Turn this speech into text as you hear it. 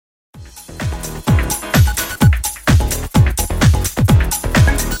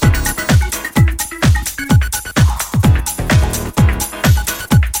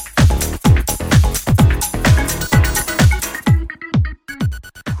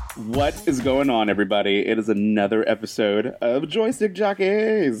What is going on, everybody? It is another episode of Joystick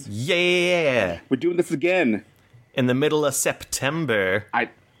Jockeys. Yeah! We're doing this again. In the middle of September. I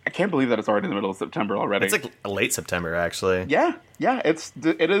can't believe that it's already in the middle of September already. It's like late September, actually. Yeah, it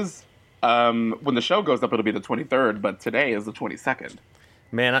is. When the show goes up, it'll be the 23rd, but today is the 22nd.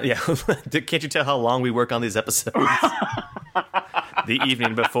 Man, yeah. Can't you tell how long we work on these episodes? The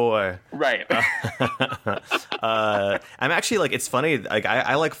evening before. Right. I'm actually, like, it's funny, like,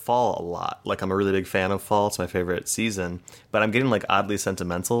 I like fall a lot. Like, I'm a really big fan of fall. It's my favorite season. But I'm getting, like, oddly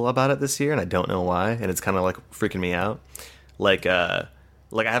sentimental about it this year, and I don't know why. And it's kind of, like, freaking me out. Like, I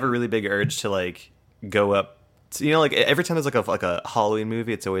have a really big urge to, like, go up to, you know, like, every time there's, like a Halloween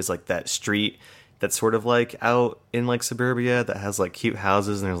movie, it's always, like, that street that's sort of, like, out in, like, suburbia that has, like, cute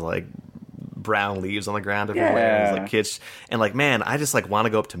houses, and there's, like, brown leaves on the ground everywhere. Yeah. There's, like, kids. And, like, man, I just, like, want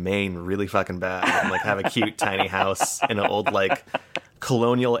to go up to Maine really fucking bad and, like, have a cute tiny house in an old, like,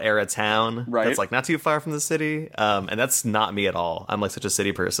 colonial era town. Right. That's, like, not too far from the city. And that's not me at all. I'm, like, such a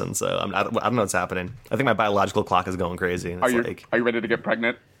city person, so I don't know what's happening. I think my biological clock is going crazy. And it's Are you ready to get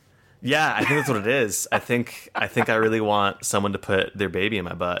pregnant? Yeah, I think that's what it is. I think I really want someone to put their baby in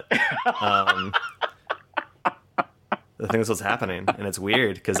my butt. I think that's what's happening, and it's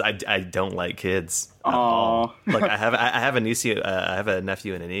weird because I don't like kids at all. Like I have a niece, I have a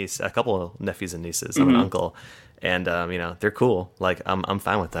nephew and a niece, a couple of nephews and nieces. I'm an uncle, and you know, they're cool. Like I'm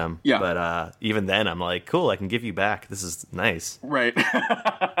fine with them. Yeah. But even then, I'm like, cool. I can give you back. This is nice. Right.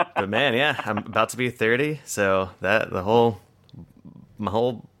 But man, yeah, I'm about to be 30, so my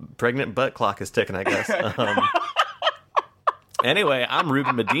whole pregnant butt clock is ticking, I guess. Anyway, I'm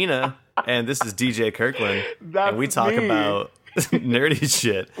Rueben Medina, and this is DJ Kirkland, and we talk about nerdy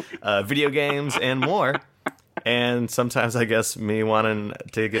shit, video games, and more. And sometimes, I guess, me wanting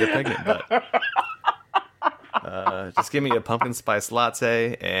to get a pregnant butt. Just give me a pumpkin spice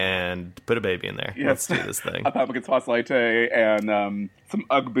latte and put a baby in there. Yes. Let's do this thing. A pumpkin spice latte and some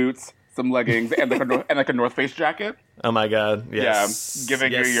Ugg boots, some leggings, and like a North Face jacket. Oh my god! Yes, Yeah,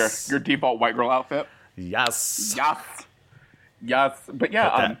 giving you your default white girl outfit. Yes. Yes, but yeah,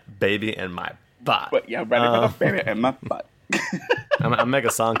 Put that baby in my butt. but yeah, ready for the baby in my butt. I'm make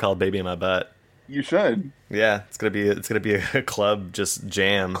a song called "Baby in My Butt." You should. Yeah, it's gonna be a club just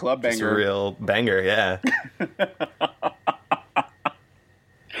jam, Club just banger. a real banger. Yeah.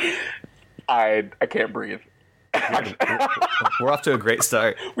 I can't breathe. We're off to a great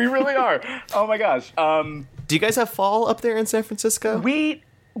start. We really are. Oh my gosh. Do you guys have fall up there in San Francisco?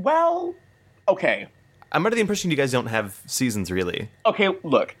 Okay. I'm under the impression you guys don't have seasons really. Okay,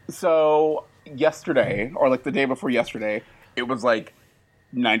 look. So yesterday, or like the day before yesterday, it was like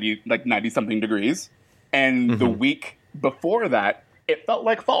 90 something degrees. And the week before that, it felt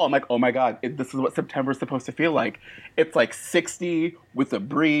like fall. I'm like, oh my God, this is what September's supposed to feel like. It's like 60 with a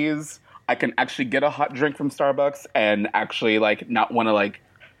breeze. I can actually get a hot drink from Starbucks and actually like not want to like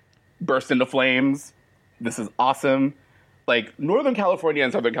burst into flames. This is awesome. Like Northern California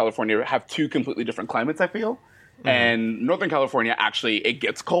and Southern California have two completely different climates, I feel. And Northern California, actually, it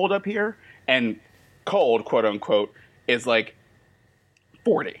gets cold up here. And cold, quote unquote, is like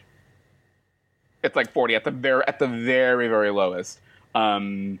 40. It's like 40 at the very, very lowest.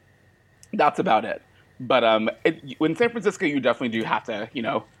 That's about it. But in San Francisco, you definitely do have to, you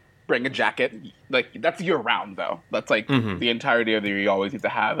know, bring a jacket. Like, that's year round, though. That's like the entirety of the year. You always need to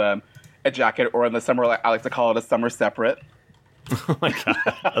have a jacket, or in the summer, I like to call it a summer separate. Oh my god,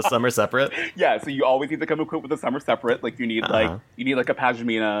 a summer separate? Yeah, so you always need to come equipped with a summer separate. Like you need like a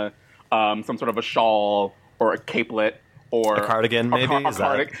pashmina, some sort of a shawl or a capelet or A cardigan, maybe?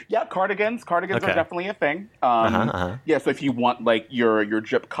 Yeah, cardigans. Cardigans Okay. are definitely a thing. Yeah, so if you want like your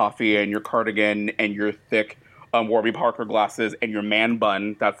drip coffee and your cardigan and your thick Warby Parker glasses and your man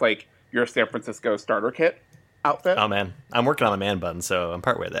bun, that's like your San Francisco starter kit outfit. Oh man, I'm working on a man bun, so I'm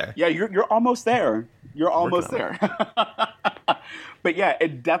partway there. Yeah, you're almost there. You're almost there. But yeah,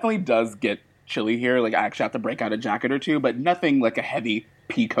 it definitely does get chilly here. Like I actually have to break out a jacket or two, but nothing like a heavy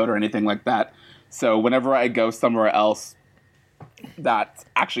pea coat or anything like that. So whenever I go somewhere else that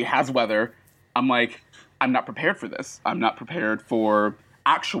actually has weather, I'm like, I'm not prepared for this. I'm not prepared for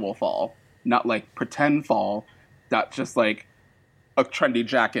actual fall, not like pretend fall. That's just like a trendy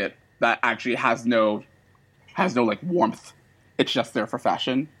jacket that actually has no like warmth. It's just there for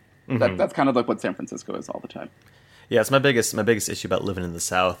fashion. That's kind of like what San Francisco is all the time. Yeah, it's my biggest issue about living in the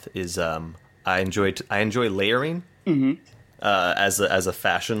South is I enjoy layering. as a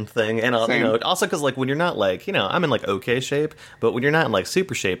fashion thing, and also because like when you're not like I'm in like okay shape, but when you're not in like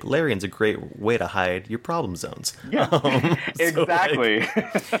super shape, Larian's a great way to hide your problem zones. Yeah, exactly.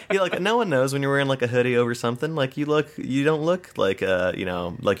 Like no one knows when you're wearing like a hoodie over something. Like you don't look like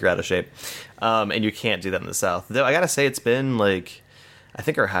like you're out of shape, and you can't do that in the South. Though I gotta say it's been like. I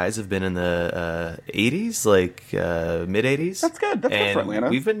think our highs have been in the 80s, like mid 80s. That's good. That's good for Atlanta.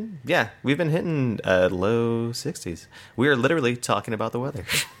 We've been hitting low 60s. We are literally talking about the weather.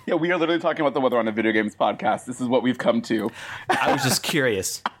 Yeah, we are literally talking about the weather on a video games podcast. This is what we've come to. I was just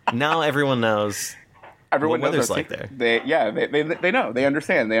curious. Now everyone knows. Everyone what knows weather's like there. They know. They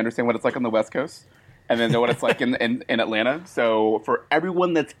understand. They understand what it's like on the West Coast, and then know what it's like in Atlanta. So for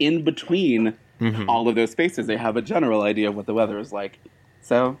everyone that's in between all of those spaces, they have a general idea of what the weather is like.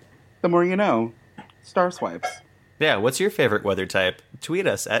 So, the more you know. Star swipes. Yeah, what's your favorite weather type? Tweet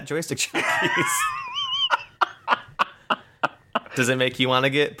us at Joystick Jockeys. Does it make you want to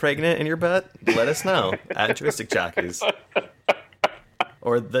get pregnant in your butt? Let us know at Joystick Jockeys.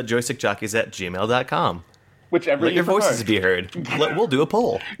 Or the joystickjockeys at gmail.com. Whichever Let your voices be heard. We'll do a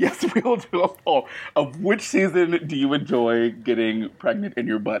poll. Yes, we will do a poll of which season do you enjoy getting pregnant in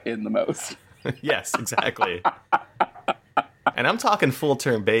your butt in the most. Yes, exactly. And I'm talking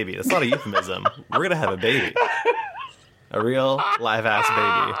full-term baby. That's not a euphemism. We're going to have a baby. A real live-ass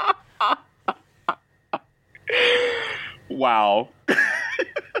baby. Wow.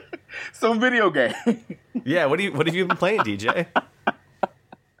 So video game. Yeah, what have you been playing, DJ?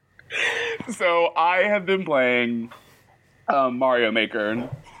 So I have been playing Mario Maker,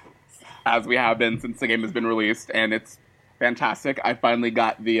 as we have been since the game has been released, and it's fantastic. I finally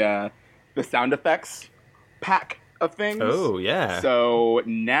got the sound effects pack of things. Oh, yeah. So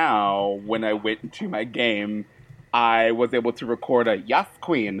now, when I went into my game, I was able to record a Yes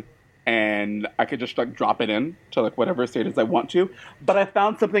Queen, and I could just like drop it in to like whatever status I want to. But I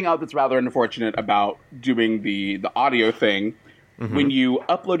found something out that's rather unfortunate about doing the audio thing. Mm-hmm. When you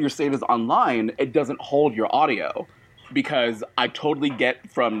upload your status online, it doesn't hold your audio, because I totally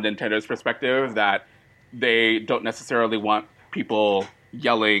get from Nintendo's perspective that they don't necessarily want people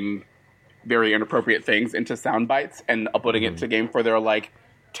yelling very inappropriate things into sound bites and uploading it to game for their like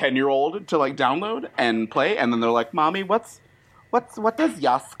 10-year-old to like download and play, and then they're like, "Mommy, what does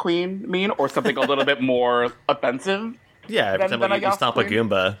Yas Queen mean?" or something a little bit more offensive. Yeah, every time you stomp a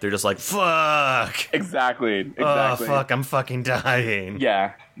Goomba, they're just like, "Fuck." Exactly. Oh, fuck, I'm fucking dying.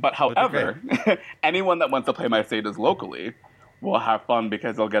 Yeah, but however, anyone that wants to play my stages locally will have fun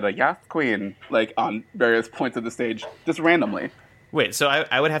because they'll get a Yas Queen like on various points of the stage just randomly. Wait, so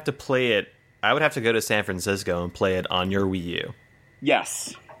I would have to play it. I would have to go to San Francisco and play it on your Wii U.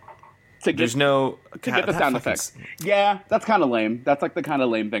 Yes. To get the sound effects. Yeah, that's kind of lame. That's like the kind of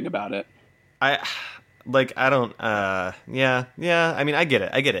lame thing about it. I don't. Yeah. I mean, I get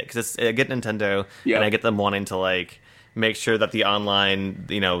it because I get Nintendo, and I get them wanting to like make sure that the online,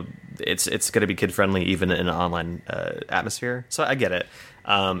 it's going to be kid friendly even in an online atmosphere. So I get it.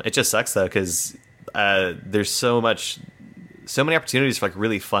 It just sucks though because there's so many opportunities for like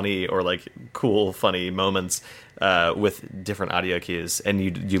really funny or like cool funny moments with different audio cues, and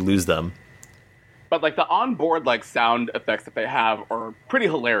you lose them. But like the onboard like sound effects that they have are pretty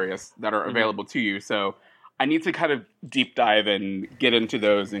hilarious that are available to you. So I need to kind of deep dive and get into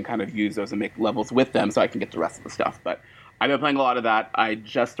those and kind of use those and make levels with them so I can get the rest of the stuff. But I've been playing a lot of that. I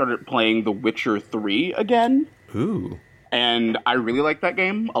just started playing The Witcher 3 again. Ooh. And I really like that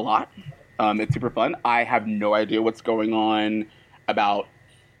game a lot. It's super fun. I have no idea what's going on about,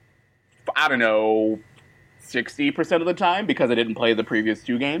 60% of the time because I didn't play the previous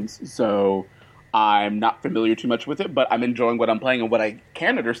two games. So I'm not familiar too much with it, but I'm enjoying what I'm playing and what I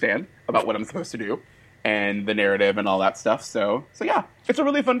can understand about what I'm supposed to do and the narrative and all that stuff. So yeah, it's a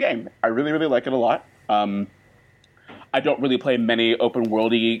really fun game. I really, really like it a lot. I don't really play many open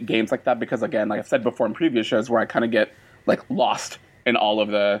worldy games like that because, again, like I've said before in previous shows, where I kind of get like lost in all of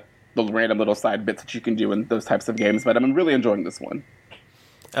the random little side bits that you can do in those types of games. But I'm really enjoying this one.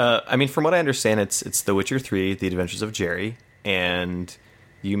 I mean, from what I understand, it's The Witcher 3, The Adventures of Jerry, and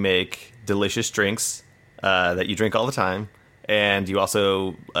you make delicious drinks that you drink all the time, and you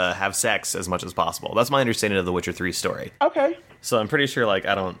also have sex as much as possible. That's my understanding of The Witcher 3 story. Okay. So I'm pretty sure, like,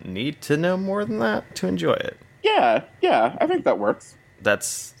 I don't need to know more than that to enjoy it. Yeah, I think that works.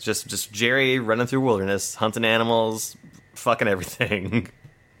 That's just Jerry running through wilderness, hunting animals, fucking everything.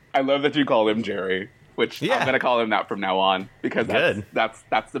 I love that you call him Jerry, which I'm going to call him that from now on, because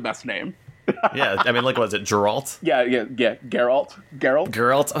that's the best name. Yeah, I mean, like, was it Geralt? Yeah, Geralt.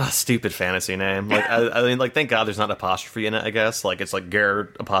 Geralt? Oh, stupid fantasy name. Like, I mean, like, thank God there's not an apostrophe in it, I guess. Like, it's like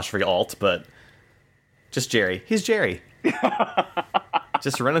Ger apostrophe alt, but just Jerry. He's Jerry.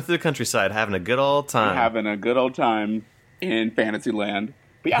 Just running through the countryside, having a good old time. Having a good old time in Fantasyland.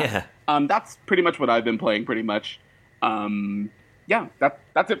 But yeah. That's pretty much what I've been playing, pretty much.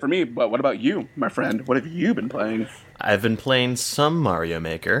 That's it for me. But what about you, my friend? What have you been playing? I've been playing some Mario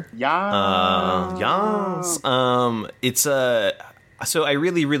Maker. Yes. It's so I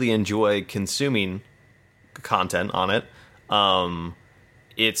really, really enjoy consuming content on it.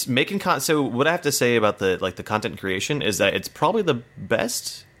 It's making so what I have to say about the content creation is that it's probably the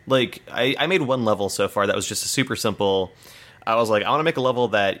best. Like I made one level so far that was just a super simple. I was like, I want to make a level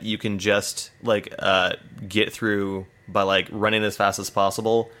that you can just get through by like running as fast as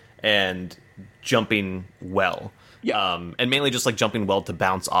possible and jumping well. Yeah. And mainly just like jumping well to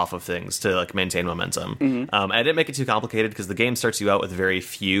bounce off of things to like maintain momentum. Mm-hmm. I didn't make it too complicated because the game starts you out with very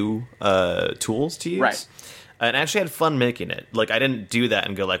few tools to use. Right. And I actually had fun making it. Like, I didn't do that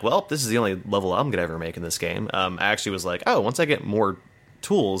and go like, well, this is the only level I'm going to ever make in this game. I actually was like, oh, once I get more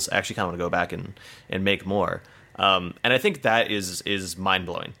tools, I actually kind of want to go back and make more. And I think that is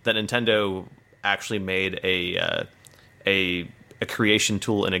mind-blowing, that Nintendo actually made a creation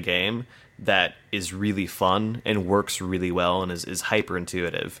tool in a game that is really fun and works really well and is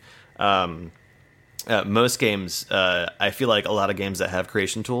hyper-intuitive. Most games, I feel like a lot of games that have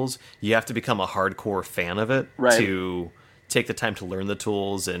creation tools, you have to become a hardcore fan of it to take the time to learn the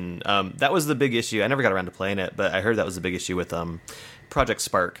tools. And that was the big issue. I never got around to playing it, but I heard that was the big issue with Project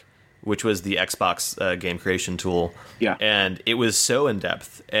Spark, which was the Xbox game creation tool. Yeah. And it was so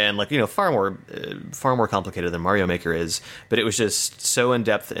in-depth and far more complicated than Mario Maker is, but it was just so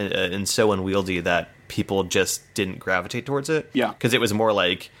in-depth and so unwieldy that people just didn't gravitate towards it. Yeah. Because it was more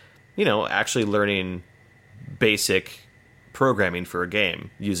like, actually learning basic programming for a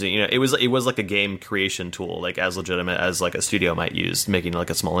game using, it was like a game creation tool, like as legitimate as like a studio might use making like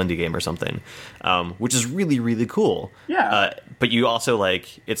a small indie game or something, which is really, really cool. Yeah. But you also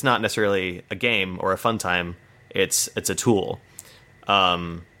it's not necessarily a game or a fun time. It's a tool.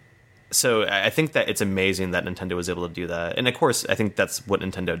 So I think that it's amazing that Nintendo was able to do that. And of course, I think that's what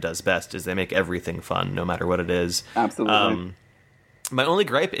Nintendo does best, is they make everything fun, no matter what it is. Absolutely. My only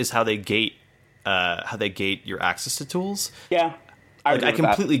gripe is how they gate your access to tools. Yeah, I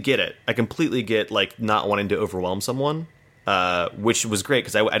completely get it. I completely get not wanting to overwhelm someone, which was great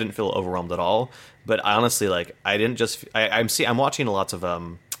because I didn't feel overwhelmed at all. But I honestly I didn't just I'm watching lots of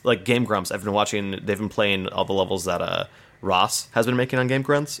Game Grumps. They've been playing all the levels that Ross has been making on Game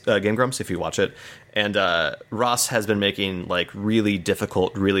Grumps. If you watch it, and Ross has been making really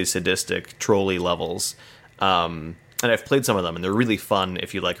difficult, really sadistic, trolly levels. And I've played some of them, and they're really fun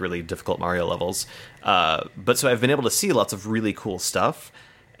if you like really difficult Mario levels. But so I've been able to see lots of really cool stuff.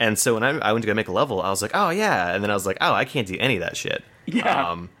 And so when I went to go make a level, I was like, oh, yeah. And then I was like, oh, I can't do any of that shit.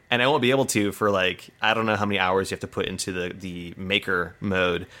 Yeah. And I won't be able to for I don't know how many hours you have to put into the maker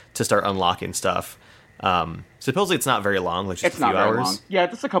mode to start unlocking stuff. Supposedly it's not very long, just a few hours. Long. Yeah,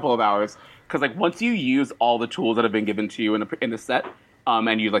 just a couple of hours. Because once you use all the tools that have been given to you in the set,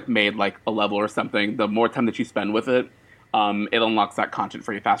 and you made a level or something, the more time that you spend with it, it unlocks that content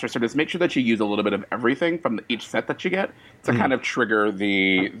for you faster. So just make sure that you use a little bit of everything from each set that you get to kind of trigger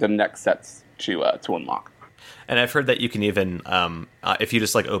the next sets to unlock. And I've heard that you can even, if you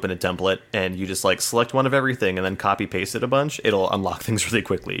just open a template and you just select one of everything and then copy paste it a bunch, it'll unlock things really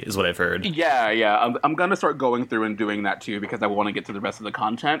quickly, is what I've heard. Yeah. I'm going to start going through and doing that too, because I want to get to the rest of the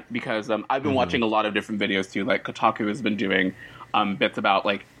content, because I've been watching a lot of different videos too. Kotaku has been doing bits about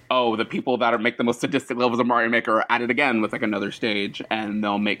the people that make the most sadistic levels of Mario Maker are at it again with another stage, and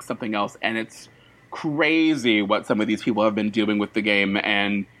they'll make something else. And it's crazy what some of these people have been doing with the game.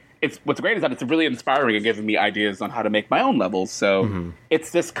 And what's great is that it's really inspiring and giving me ideas on how to make my own levels. So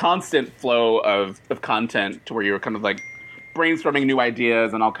it's this constant flow of content to where you're kind of brainstorming new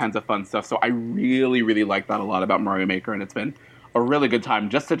ideas and all kinds of fun stuff. So I really, really like that a lot about Mario Maker. And it's been a really good time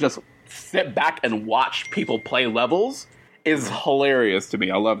just to sit back and watch people play levels is hilarious to me.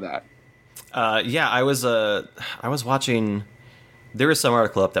 I love that. Yeah, I was watching. There was some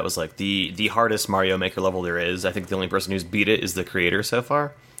article up that was the hardest Mario Maker level there is. I think the only person who's beat it is the creator so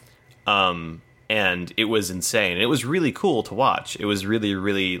far. And it was insane. It was really cool to watch. It was really,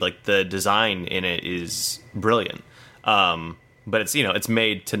 really the design in it is brilliant. But it's it's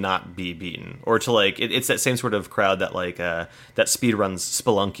made to not be beaten, or to it's that same sort of crowd that that speedruns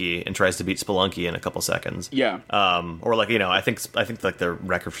Spelunky and tries to beat Spelunky in a couple seconds. Yeah. Or I think the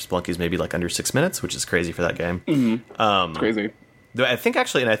record for Spelunky is maybe under 6 minutes, which is crazy for that game. It's crazy. Though I think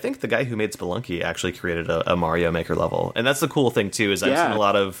the guy who made Spelunky actually created a Mario Maker level, and that's the cool thing too. Is I've seen a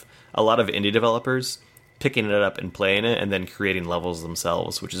lot of indie developers picking it up and playing it, and then creating levels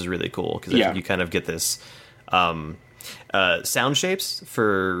themselves, which is really cool because I think you kind of get this. Sound shapes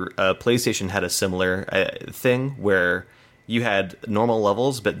for PlayStation had a similar thing where you had normal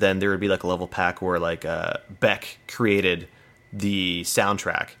levels, but then there would be like a level pack where like Beck created the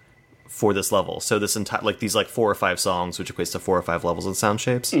soundtrack for this level. So this entire like these like 4 or 5 songs, which equates to 4 or 5 levels of sound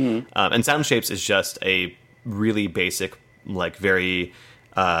shapes. And sound shapes is just a really basic, like very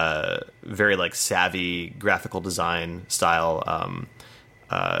like savvy graphical design style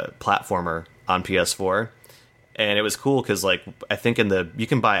platformer on PS4. And it was cool because, like, I think you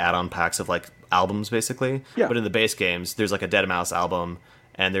can buy add-on packs of, like, albums, basically. Yeah. But in the base games, there's, like, a Deadmau5 album,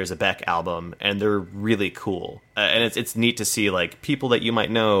 and there's a Beck album, and they're really cool. And it's neat to see, like, people that you might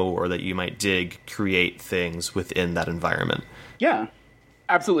know or that you might dig create things within that environment. Yeah,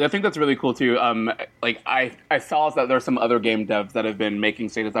 absolutely. I think that's really cool, too. Like, I saw that there are some other game devs that have been making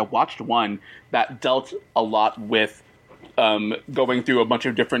stages. I watched one that dealt a lot with going through a bunch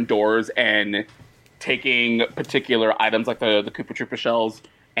of different doors and taking particular items like the Koopa Troopa shells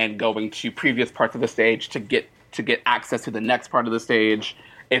and going to previous parts of the stage to get access to the next part of the stage.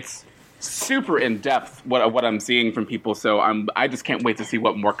 It's super in depth what I'm seeing from people. So I just can't wait to see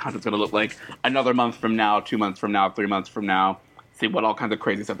what more content's going to look like another month from now, 2 months from now, 3 months from now. See what all kinds of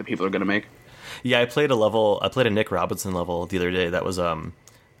crazy stuff that people are going to make. Yeah, I played a Nick Robinson level the other day that was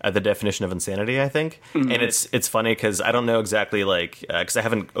the definition of insanity, I think. And it's funny because I don't know exactly, like, because I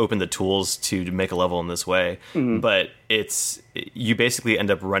haven't opened the tools to make a level in this way, but you basically end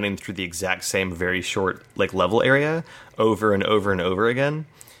up running through the exact same very short, like, level area over and over and over again.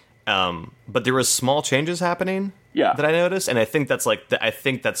 But there was small changes happening that I noticed, and I think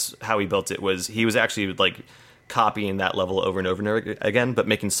that's how he built it. He was actually, like, copying that level over and over and over again, but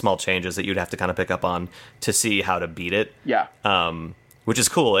making small changes that you'd have to kind of pick up on to see how to beat it. Yeah. Which is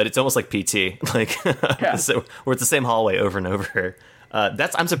cool. It's almost like PT, like so we're at the same hallway over and over.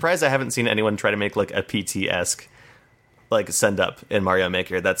 I'm surprised I haven't seen anyone try to make like a PT-esque like send up in Mario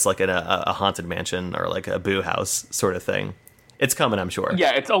Maker. That's like in a haunted mansion or like a Boo house sort of thing. It's coming, I'm sure.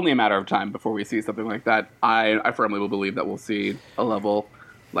 Yeah, it's only a matter of time before we see something like that. I firmly will believe that we'll see a level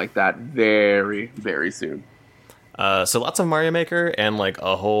like that very, very soon. So lots of Mario Maker and like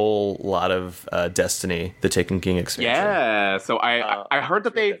a whole lot of Destiny, the Taken King expansion. Yeah, so I heard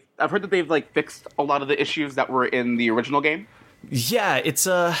that they've like fixed a lot of the issues that were in the original game. Yeah, it's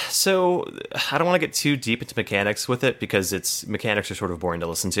so I don't want to get too deep into mechanics with it because mechanics are sort of boring to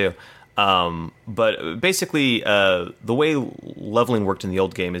listen to. But basically, the way leveling worked in the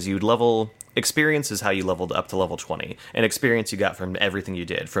old game is you'd level. Experience is how you leveled up to level 20. And experience you got from everything you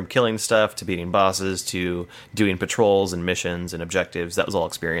did. From killing stuff, to beating bosses, to doing patrols and missions and objectives. That was all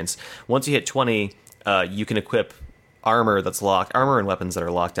experience. Once you hit 20, you can equip armor and weapons that are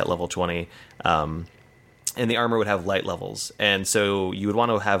locked at level 20. And the armor would have light levels. And so you would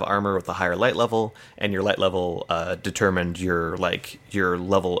want to have armor with a higher light level, and your light level determined your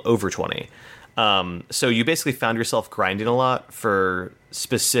level over 20. So you basically found yourself grinding a lot for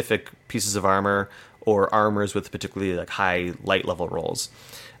specific pieces of armor or armors with particularly like high light level rolls.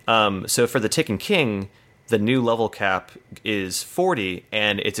 So for the Taken King, the new level cap is 40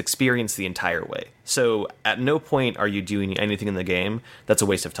 and it's experience the entire way. So at no point are you doing anything in the game that's a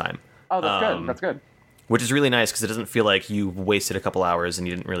waste of time. Oh, that's good. That's good. Which is really nice because it doesn't feel like you wasted a couple hours and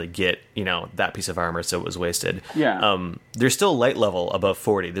you didn't really get, that piece of armor, so it was wasted. Yeah. There's still light level above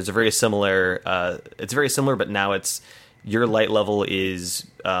 40. There's a very similar, it's very similar, but now your light level is,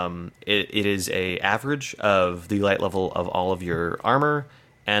 it is a average of the light level of all of your armor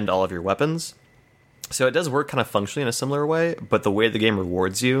and all of your weapons. So it does work kind of functionally in a similar way, but the way the game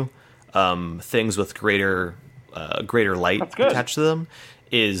rewards you, things with greater light attached to them,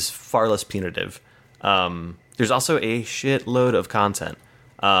 is far less punitive. There's also a shitload of content.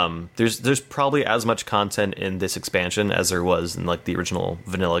 There's probably as much content in this expansion as there was in like the original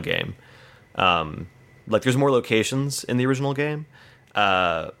vanilla game. Like there's more locations in the original game,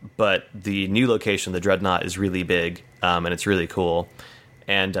 but the new location, the Dreadnought, is really big, and it's really cool.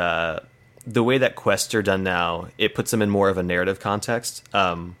 And the way that quests are done now, it puts them in more of a narrative context.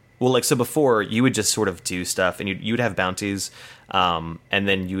 So before you would just sort of do stuff, and you'd have bounties, and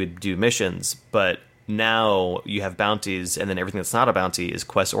then you would do missions, but now you have bounties, and then everything that's not a bounty is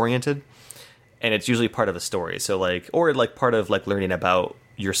quest oriented, and it's usually part of a story. So part of learning about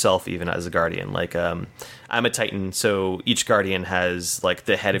yourself even as a guardian. I'm a Titan, so each guardian has like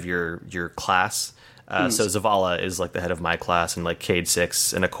the head of your class. So Zavala is like the head of my class, and like Cade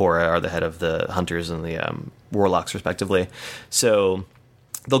 6 and Akora are the head of the hunters and the warlocks respectively. So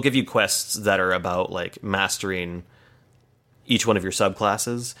they'll give you quests that are about like mastering each one of your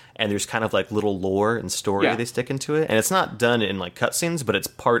subclasses, and there's kind of like little lore and story they stick into it, and it's not done in like cutscenes, but it's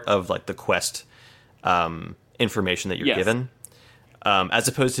part of like the quest information that you're Yes. given. As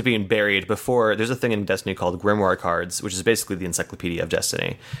opposed to being buried before. There's a thing in Destiny called Grimoire cards, which is basically the encyclopedia of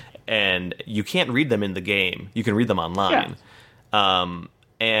Destiny. And you can't read them in the game. You can read them online.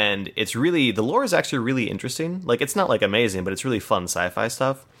 And it's really, the lore is actually really interesting. Like, it's not like amazing, but it's really fun sci-fi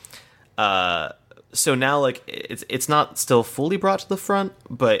stuff. So now, like, it's not still fully brought to the front,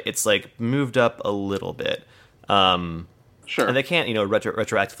 but it's like moved up a little bit. Sure. And they can't,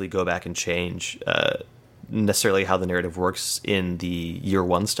 retroactively go back and change necessarily how the narrative works in the year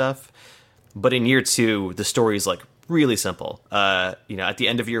one stuff. But in year two, the story is like really simple. At the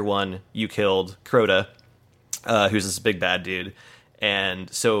end of year one, you killed Crota, who's this big bad dude. And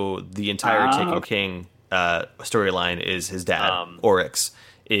so the entire Taken King storyline is his dad, Oryx,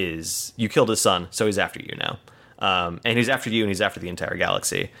 you killed his son, so he's after you now. And he's after you, and he's after the entire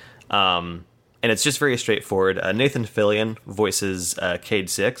galaxy. And it's just very straightforward. Nathan Fillion voices Cade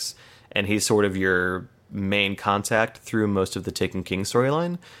Six, and he's sort of your main contact through most of the Taken King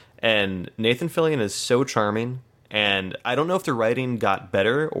storyline. And Nathan Fillion is so charming, and I don't know if the writing got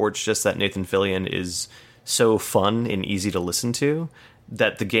better, or it's just that Nathan Fillion is so fun and easy to listen to,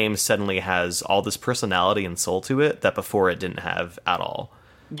 that the game suddenly has all this personality and soul to it that before it didn't have at all.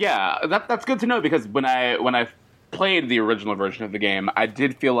 Yeah, that's good to know, because when I played the original version of the game, I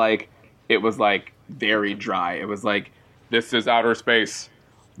did feel like it was like very dry. It was like, this is outer space.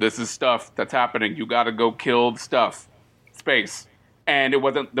 This is stuff that's happening. You gotta go kill stuff. Space. And there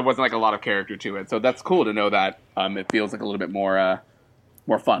wasn't like a lot of character to it. So that's cool to know that it feels like a little bit more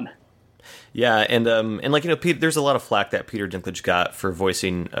fun. Yeah, and there's a lot of flack that Peter Dinklage got for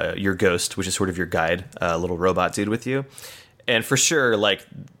voicing your ghost, which is sort of your guide, little robot dude with you. And for sure, like,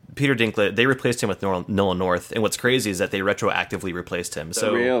 Peter Dinklage, they replaced him with Nolan North, and what's crazy is that they retroactively replaced him.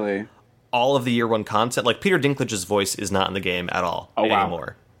 So really, all of the year one content, like Peter Dinklage's voice is not in the game at all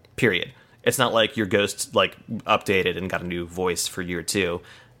anymore. Period. It's not like your ghost like updated and got a new voice for year two.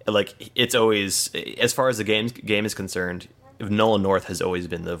 Like, it's always, as far as the game is concerned, Nolan North has always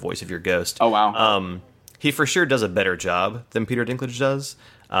been the voice of your ghost. Oh wow. He for sure does a better job than Peter Dinklage does.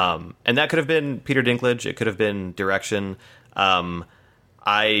 And that could have been Peter Dinklage. It could have been direction.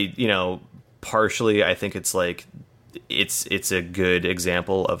 Partially, I think it's like, it's a good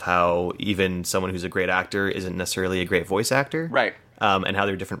example of how even someone who's a great actor isn't necessarily a great voice actor. Right. And how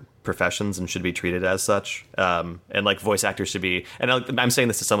they're different professions and should be treated as such. And like voice actors should be, and I'm saying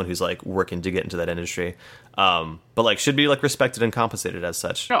this to someone who's like working to get into that industry, but like should be like respected and compensated as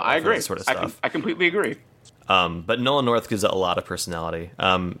such. No, I agree. That sort of stuff. I completely agree. But Nolan North gives it a lot of personality.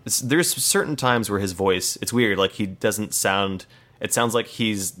 There's certain times where his voice, it's weird. Like he doesn't sound, it sounds like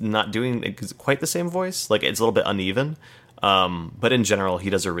he's not doing quite the same voice. Like it's a little bit uneven. But in general, he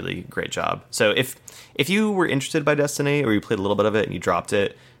does a really great job. So if you were interested by Destiny, or you played a little bit of it and you dropped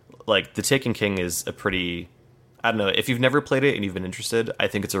it, like the Taken King is a pretty, I don't know, if you've never played it and you've been interested, I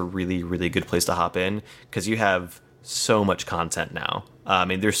think it's a really, really good place to hop in, because you have so much content now. I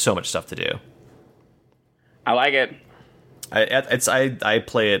mean, there's so much stuff to do. I like it. I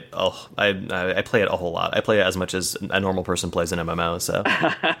play it. I play it a whole lot. I play it as much as a normal person plays an MMO. So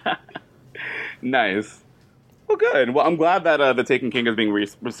nice. Well, good. Well, I'm glad that the Taken King is being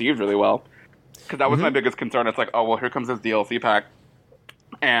received really well, because that was my biggest concern. It's like, oh well, here comes this DLC pack,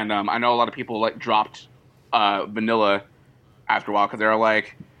 and I know a lot of people like dropped vanilla after a while because they were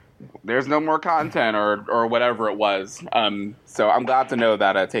like, there's no more content or whatever it was. So I'm glad to know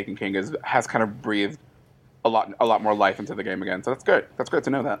that Taken King has kind of breathed a lot more life into the game again. So that's good. That's good to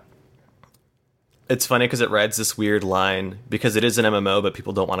know that. It's funny because it rides this weird line, because it is an MMO, but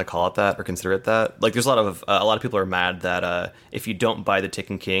people don't want to call it that or consider it that. Like, there's a lot of people are mad that if you don't buy the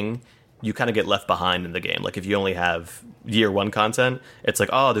Taken King, you kind of get left behind in the game. Like, if you only have year one content, it's like,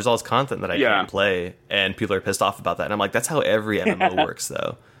 oh, there's all this content that I can't play, and people are pissed off about that. And I'm like, that's how every MMO works,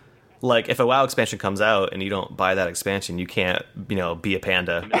 though. Like, if a WoW expansion comes out and you don't buy that expansion, you can't, be a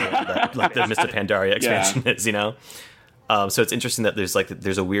panda, like the Mr. Pandaria expansion is, So it's interesting that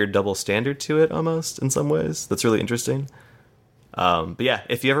there's a weird double standard to it almost in some ways. That's really interesting. But yeah,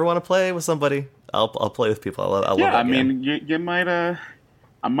 if you ever want to play with somebody, I'll play with people. I love that game. You might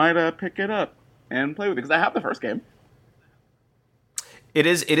I might pick it up and play with it, because I have the first game. It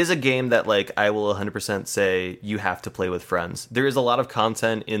is a game that, like, I will 100% say you have to play with friends. There is a lot of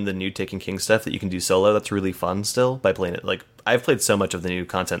content in the new Taken King stuff that you can do solo that's really fun still by playing it. Like, I've played so much of the new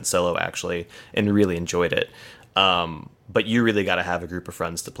content solo, actually, and really enjoyed it. But you really got to have a group of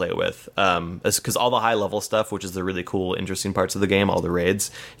friends to play with. Because all the high-level stuff, which is the really cool, interesting parts of the game, all the raids,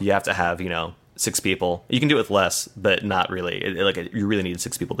 you have to have, 6 people. You can do it with less, but not really. You really need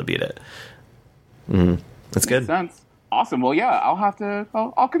 6 people to beat it. That's good. Makes sense. Awesome. Well, yeah, I'll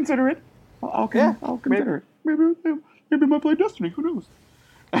consider it. I'll consider it. maybe I might play Destiny. Who knows?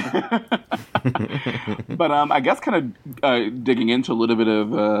 But I guess kind of digging into a little bit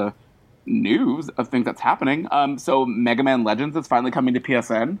of news of things that's happening. So Mega Man Legends is finally coming to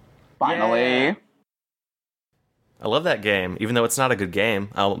PSN. Finally. Yeah. I love that game, even though it's not a good game.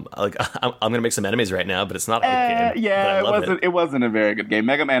 I'm gonna make some enemies right now, but it's not a good game. Yeah, it wasn't a very good game.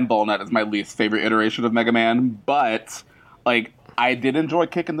 Mega Man Ballnet is my least favorite iteration of Mega Man, but like I did enjoy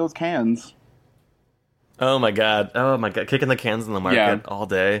kicking those cans. Oh my god, kicking the cans in the market all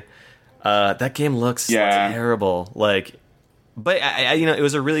day. That game looks terrible. Like, but I it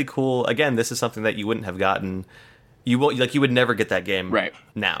was a really cool. Again, this is something that you wouldn't have gotten. You would never get that game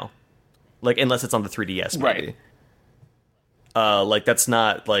now, like unless it's on the 3DS, maybe. Right. Like that's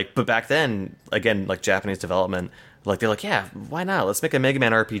not like, but back then, again, like Japanese development, like they're like, yeah, why not? Let's make a Mega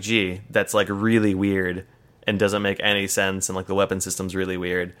Man RPG that's like really weird and doesn't make any sense, and like the weapon system's really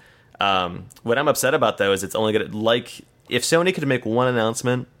weird. What I'm upset about though is it's only gonna, like, if Sony could make one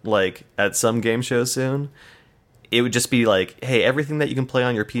announcement like at some game show soon, it would just be like, hey, everything that you can play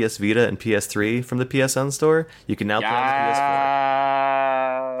on your PS Vita and PS3 from the PSN store, you can now play on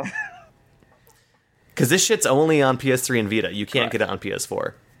the PS4. Because this shit's only on PS3 and Vita. You can't get it on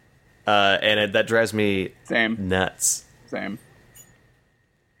PS4. And that drives me nuts. Same.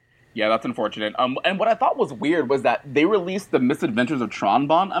 Yeah, that's unfortunate. And what I thought was weird was that they released the Misadventures of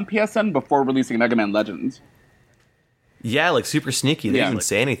Tronbon on PSN before releasing Mega Man Legends. Yeah, like super sneaky. They didn't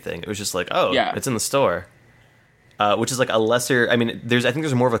say anything. It was just like, it's in the store. Which is like a lesser... I mean, I think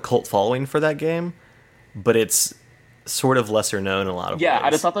there's more of a cult following for that game, but it's sort of lesser known in a lot of ways. Yeah, I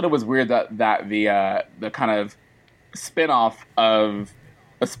just thought that it was weird that the kind of spin-off of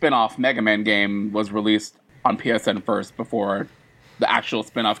a spin-off Mega Man game was released on PSN first before the actual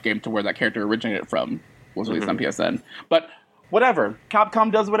spin-off game to where that character originated from was released on PSN. But whatever.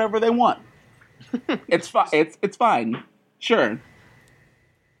 Capcom does whatever they want. It's fine. It's fine. Sure.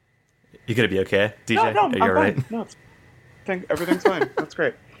 You gonna be okay, DJ? No, are you all right? No, everything's fine. That's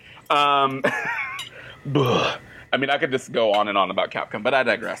great. I mean, I could just go on and on about Capcom, but I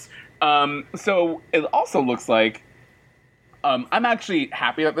digress. So it also looks like I'm actually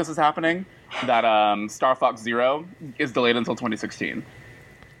happy that this is happening. That Star Fox Zero is delayed until 2016.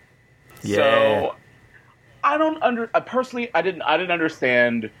 Yeah. So I don't personally, I didn't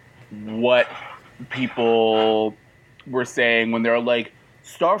understand what people were saying when they were like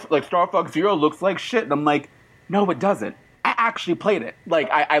Star Fox Zero looks like shit, and I'm like, no, it doesn't. I actually played it. Like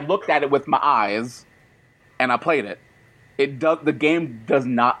I looked at it with my eyes, and I played it. The game does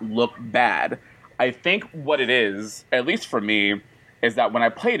not look bad. I think what it is, at least for me, is that when I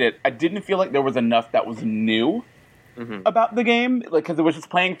played it, I didn't feel like there was enough that was new about the game, like because it was just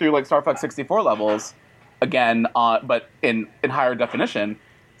playing through like Star Fox 64 levels again, but in higher definition.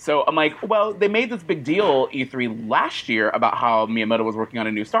 So I'm like, well, they made this big deal E3 last year about how Miyamoto was working on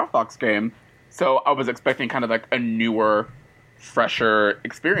a new Star Fox game. So I was expecting kind of like a newer, fresher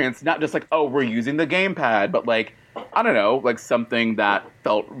experience, not just like, oh, we're using the gamepad, but like, I don't know, like something that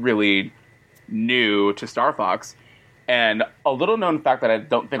felt really new to Star Fox. And a little known fact that I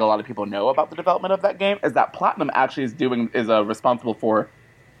don't think a lot of people know about the development of that game is that Platinum actually is responsible for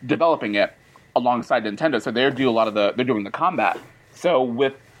developing it alongside Nintendo. So they're doing the combat. So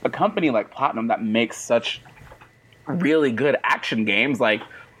with a company like Platinum that makes such really good action games, like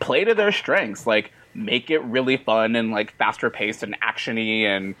play to their strengths, like make it really fun and like faster paced and actiony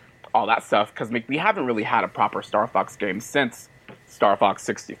and all that stuff. Because we haven't really had a proper Star Fox game since Star Fox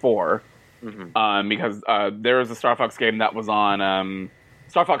 64. Because there was a Star Fox game that was on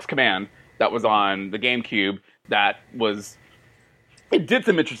Star Fox Command that was on the GameCube it did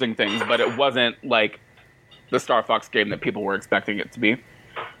some interesting things, but it wasn't like the Star Fox game that people were expecting it to be.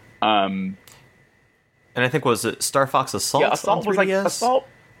 And I think, was it Star Fox Assault? Yeah, Assault was like Assault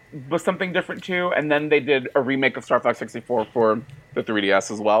was something different too, and then they did a remake of Star Fox 64 for the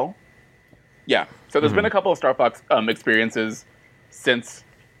 3DS as well. Yeah, so there's been a couple of Star Fox experiences since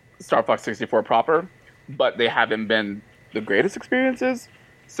Star Fox 64 proper, but they haven't been the greatest experiences.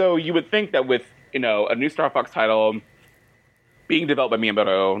 So you would think that with, a new Star Fox title being developed by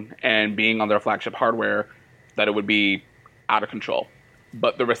Miyamoto and being on their flagship hardware, that it would be out of control.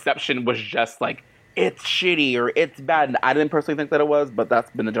 But the reception was just like, it's shitty or it's bad. And I didn't personally think that it was, but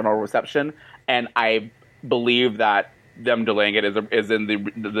that's been the general reception. And I believe that them delaying it is in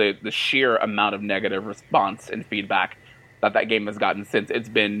the sheer amount of negative response and feedback that game has gotten since it's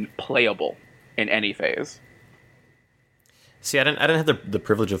been playable in any phase. See, I didn't have the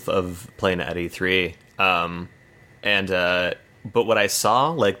privilege of playing at E3, but what I saw,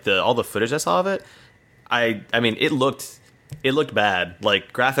 like all the footage I saw of it, I mean, it looked it looked bad,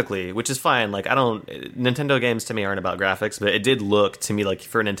 like graphically, which is fine. Like Nintendo games to me aren't about graphics, but it did look to me like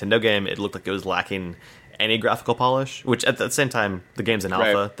for a Nintendo game, it looked like it was lacking any graphical polish. Which at the same time, the game's in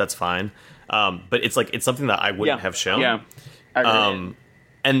alpha, right. That's fine. But it's something that I wouldn't have shown. Yeah. I agree.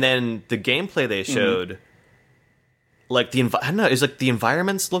 And then the gameplay they showed, like I don't know, it's like the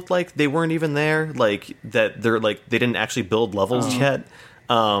environments looked like they weren't even there. Like that they're like they didn't actually build levels yet.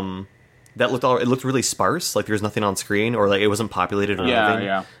 It looked really sparse. Like there was nothing on screen, or like it wasn't populated or anything.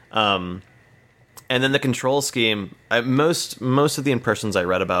 Yeah. And then the control scheme. Most of the impressions I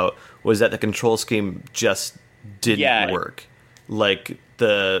read about was that the control scheme just didn't work. Like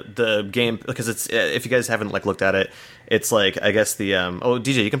the game, because it's if you guys haven't like looked at it, it's like I guess the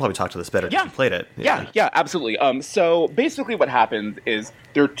DJ, you can probably talk to this better because you played it. Yeah, absolutely. So basically, what happens is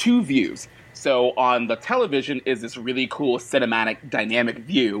there are two views. So on the television is this really cool cinematic dynamic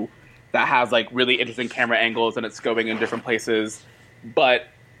view that has like really interesting camera angles and it's going in different places, but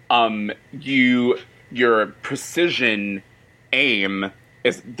your precision aim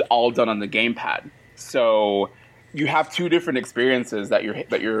is all done on the gamepad. So you have two different experiences that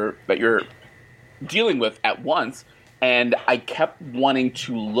you're dealing with at once. And I kept wanting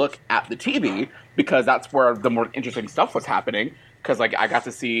to look at the TV because that's where the more interesting stuff was happening. Because like I got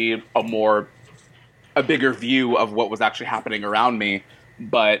to see a bigger view of what was actually happening around me.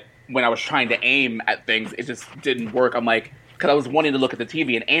 But when I was trying to aim at things, it just didn't work. I'm like, because I was wanting to look at the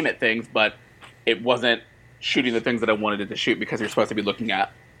TV and aim at things, but it wasn't shooting the things that I wanted it to shoot because you're supposed to be looking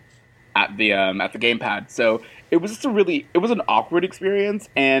at the gamepad. So it was just an awkward experience.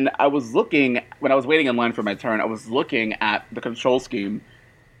 And I was looking, when I was waiting in line for my turn, I was looking at the control scheme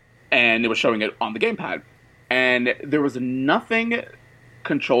and it was showing it on the gamepad. And there was nothing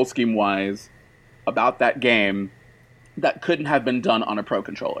control scheme wise about that game that couldn't have been done on a Pro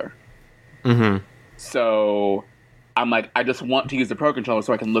Controller. Mm-hmm. So I'm like, I just want to use the Pro Controller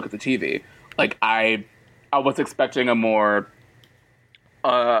so I can look at the TV. Like I was expecting a more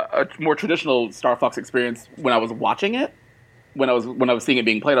traditional Star Fox experience when I was watching it. When I was seeing it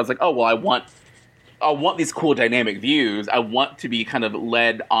being played, I was like, oh well, I want these cool dynamic views. I want to be kind of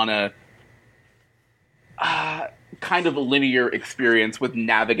led on a kind of a linear experience with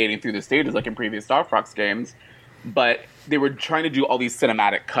navigating through the stages like in previous Star Fox games. But they were trying to do all these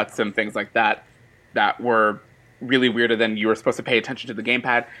cinematic cuts and things like that were really weird, and then you were supposed to pay attention to the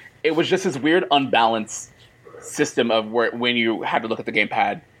gamepad. It was just this weird unbalanced system of when you had to look at the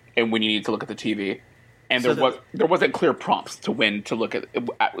gamepad and when you needed to look at the TV. And there wasn't clear prompts to when to look at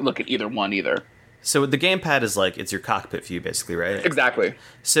either one either. So the gamepad is like it's your cockpit view basically, right? Exactly.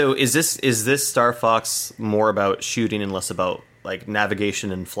 So is this Star Fox more about shooting and less about like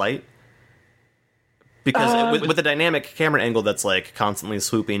navigation and flight? Because with the dynamic camera angle that's like constantly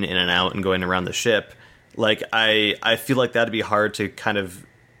swooping in and out and going around the ship, like I feel like that'd be hard to kind of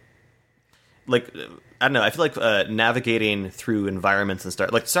like I don't know. I feel like navigating through environments and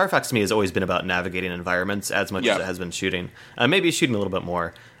Star Fox to me has always been about navigating environments as much as it has been shooting. Maybe shooting a little bit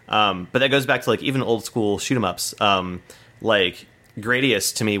more, but that goes back to like even old school shoot 'em ups. Like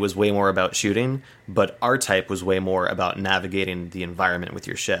Gradius to me was way more about shooting, but R-Type was way more about navigating the environment with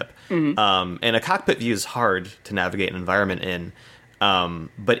your ship. Mm-hmm. And a cockpit view is hard to navigate an environment in.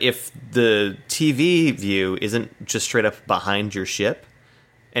 But if the TV view isn't just straight up behind your ship,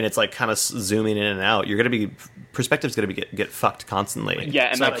 and it's like kind of zooming in and out, perspective's gonna get fucked constantly. Yeah,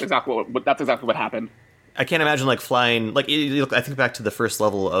 and so that's exactly what happened. I can't imagine like flying. Like I think back to the first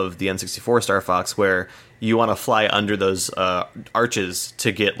level of the N64 Star Fox, where you want to fly under those arches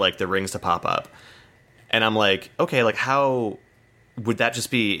to get like the rings to pop up, and I'm like, okay, like how would that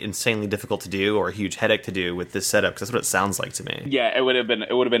just be insanely difficult to do or a huge headache to do with this setup? Because that's what it sounds like to me. Yeah, it would have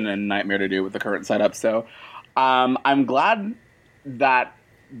been a nightmare to do with the current setup. So I'm glad that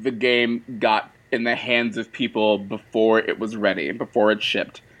the game got in the hands of people before it was ready, before it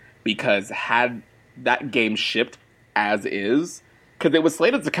shipped, because had that game shipped as is, because it was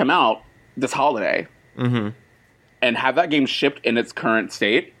slated to come out this holiday, and have that game shipped in its current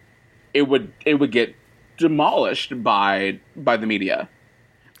state, it would get demolished by the media.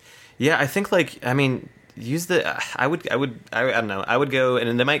 Yeah, I think I don't know. I would go,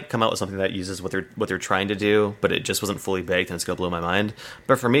 and they might come out with something that uses what they're trying to do, but it just wasn't fully baked, and it's gonna blow my mind.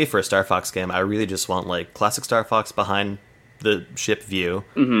 But for me, for a Star Fox game, I really just want like classic Star Fox behind the ship view.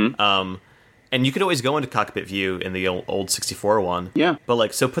 And you could always go into cockpit view in the old 64 one. Yeah. But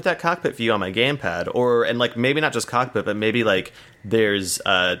like, so put that cockpit view on my gamepad, and like maybe not just cockpit, but maybe like there's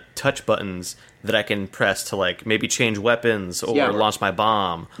touch buttons that I can press to like maybe change weapons or launch my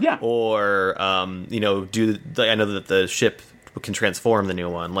bomb. Yeah. Or I know that the ship can transform, the new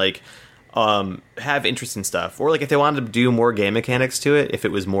one. Like have interesting stuff. Or like if they wanted to do more game mechanics to it, if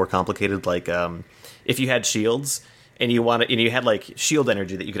it was more complicated, like if you had shields and you had like shield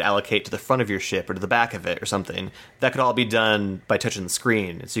energy that you could allocate to the front of your ship or to the back of it or something, that could all be done by touching the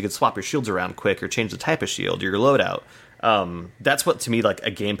screen. So you could swap your shields around quick or change the type of shield or your loadout. That's what to me like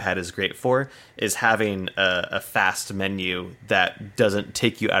a gamepad is great for, is having a fast menu that doesn't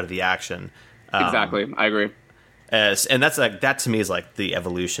take you out of the action. Exactly, I agree. And that's like that to me is like the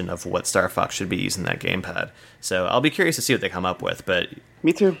evolution of what Star Fox should be using that gamepad. So I'll be curious to see what they come up with. But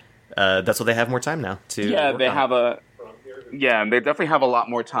me too. That's what they have more time now to. Yeah, they have they definitely have a lot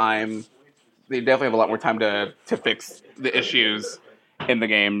more time. They definitely have a lot more time to fix the issues in the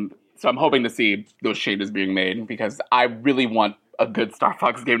game. So I'm hoping to see those changes being made, because I really want a good Star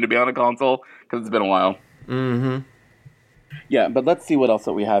Fox game to be on a console, because it's been a while. Mm-hmm. Yeah, but let's see what else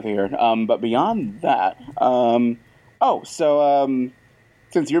that we have here. But beyond that,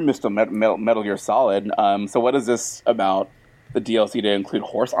 since you're Mr. Metal Gear Solid, so what is this about the DLC to include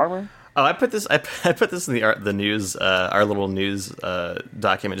horse armor? Oh, I put this in the news, our little news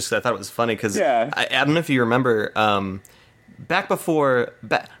document, just because I thought it was funny. Because I don't know if you remember, back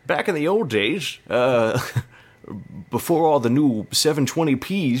in the old days, before all the new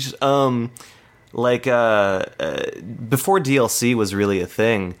 720p's, before DLC was really a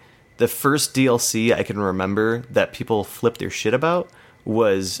thing, the first DLC I can remember that people flipped their shit about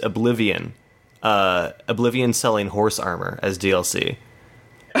was Oblivion. Oblivion selling horse armor as DLC.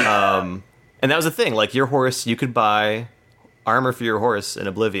 And that was a thing. Like, your horse, you could buy armor for your horse in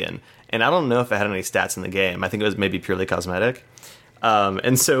Oblivion. And I don't know if it had any stats in the game. I think it was maybe purely cosmetic.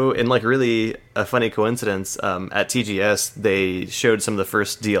 And so, in like really a funny coincidence, at TGS, they showed some of the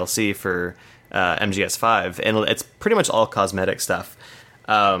first DLC for MGS5, and it's pretty much all cosmetic stuff.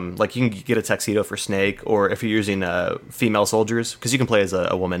 Like, you can get a tuxedo for Snake, or if you're using female soldiers, because you can play as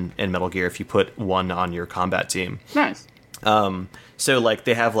a woman in Metal Gear if you put one on your combat team. Nice. So, like,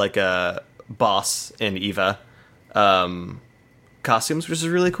 they have, like, a boss in EVA costumes, which is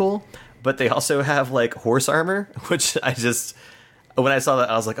really cool. But they also have, like, horse armor, which when I saw that,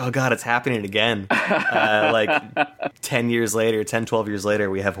 I was like, oh, God, it's happening again. 12 years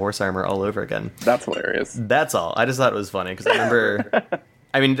later, we have horse armor all over again. That's hilarious. That's all. I just thought it was funny, because I remember...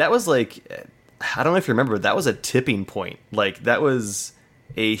 I mean, that was, like... I don't know if you remember, but that was a tipping point. Like, that was...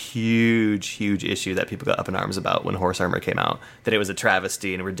 a huge issue that people got up in arms about when horse armor came out, that it was a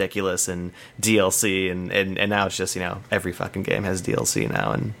travesty and ridiculous and DLC, and now it's just, every fucking game has DLC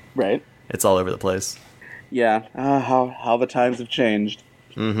now, and right, it's all over the place. Yeah, how the times have changed.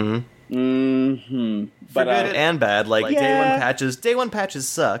 For good and bad. Like, day one patches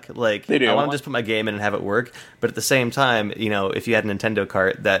suck. Like, they do. I want to just put my game in and have it work, but at the same time, if you had a Nintendo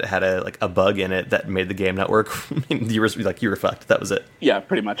cart that had a bug in it that made the game not work, you were fucked. That was it. Yeah,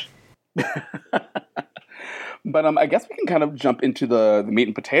 pretty much. But I guess we can kind of jump into the meat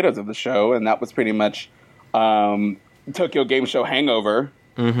and potatoes of the show, and that was pretty much Tokyo Game Show Hangover,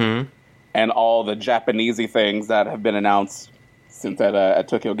 and all the Japanesey things that have been announced since at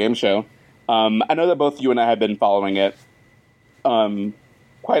Tokyo Game Show. I know that both you and I have been following it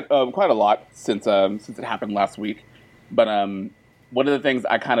quite a lot since it happened last week. But one of the things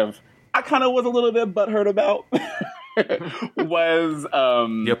I kind of was a little bit butthurt about was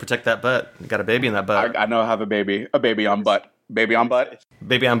yo, protect that butt. You got a baby in that butt. I know I have a baby on butt. Baby on butt.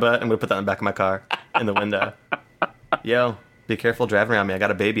 Baby on butt. I'm gonna put that in the back of my car in the window. Yo, be careful driving around me. I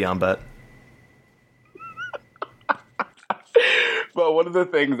got a baby on butt. But one of the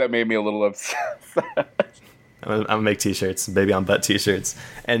things that made me a little upset. I'm gonna make t-shirts, baby on butt t-shirts,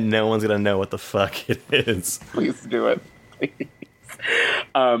 and no one's gonna know what the fuck it is. Please do it, please.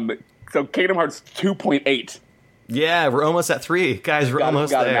 So Kingdom Hearts 2.8. Yeah, we're almost at 3, guys. We're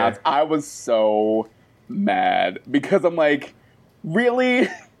almost there. Announced. I was so mad because I'm like, really,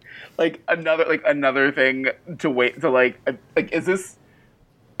 another thing to wait to like is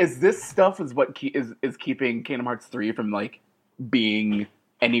this stuff is what is keeping Kingdom Hearts 3 from like being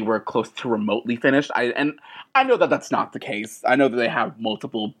anywhere close to remotely finished? I know that that's not the case. I know that they have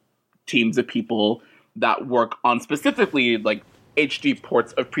multiple teams of people that work on specifically like HD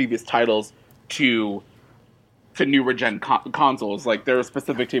ports of previous titles to newer gen consoles. Like, there are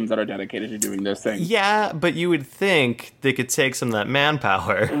specific teams that are dedicated to doing those things. Yeah, but you would think they could take some of that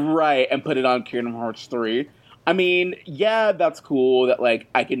manpower, right, and put it on Kingdom Hearts 3. I mean, yeah, that's cool that like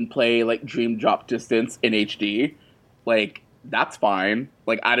I can play like Dream Drop Distance in HD. Like, that's fine.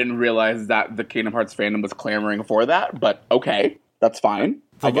 Like, I didn't realize that the Kingdom Hearts fandom was clamoring for that, but okay, that's fine.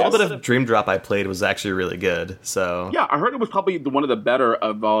 The little bit of Dream Drop I played was actually really good, so... Yeah, I heard it was probably one of the better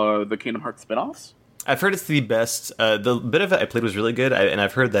of the Kingdom Hearts spinoffs. I've heard it's the best. The bit of it I played was really good, and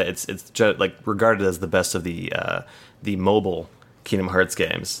I've heard that it's like regarded as the best of the mobile Kingdom Hearts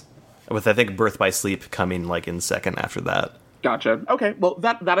games, with I think Birth by Sleep coming like in second after that. Gotcha. Okay, well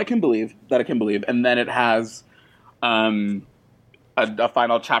that I can believe. And then it has a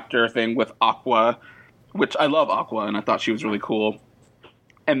final chapter thing with Aqua, which I love Aqua, and I thought she was really cool.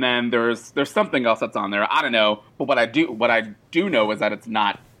 And then there's something else that's on there. I don't know, but what I do know is that it's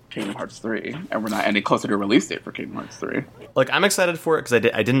not Kingdom Hearts 3, and we're not any closer to release date for Kingdom Hearts 3. Like, I'm excited for it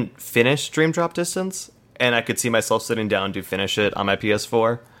because I didn't finish Dream Drop Distance, and I could see myself sitting down to finish it on my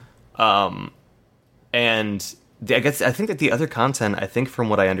PS4. And I think that the other content, I think from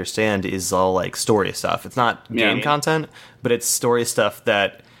what I understand, is all like story stuff. It's not game content, but it's story stuff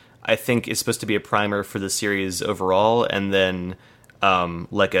that I think is supposed to be a primer for the series overall, and then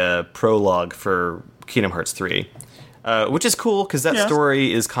like a prologue for Kingdom Hearts 3. Which is cool, because that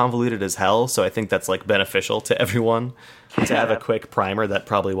story is convoluted as hell, so I think that's like beneficial to everyone to have a quick primer that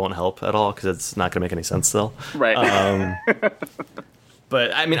probably won't help at all, because it's not going to make any sense still. Right.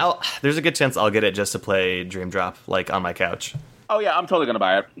 But, I mean, there's a good chance I'll get it just to play Dream Drop, like, on my couch. Oh, yeah, I'm totally going to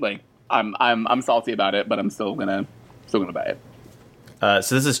buy it. Like, I'm salty about it, but I'm still gonna buy it.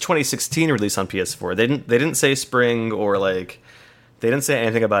 So this is 2016 release on PS4. They didn't say spring or, like... They didn't say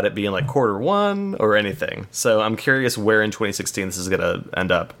anything about it being like Q1 or anything. So I'm curious where in 2016 this is going to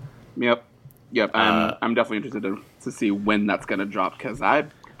end up. Yep. I'm definitely interested to see when that's going to drop, because I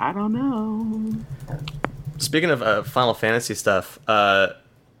don't know. Speaking of Final Fantasy stuff,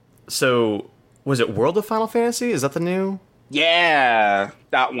 so was it World of Final Fantasy? Is that the new? Yeah,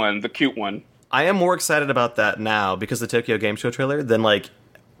 that one, the cute one. I am more excited about that now because of the Tokyo Game Show trailer than like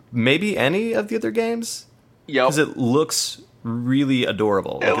maybe any of the other games. Yep. Because it looks really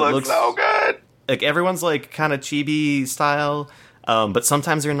adorable. It looks so good. Like everyone's like kind of chibi style, but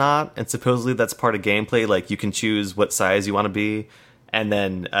sometimes they're not. And supposedly that's part of gameplay. Like you can choose what size you want to be, and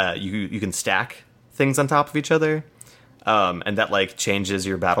then you can stack things on top of each other, and that like changes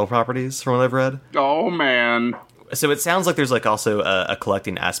your battle properties from what I've read. Oh man! So it sounds like there's like also a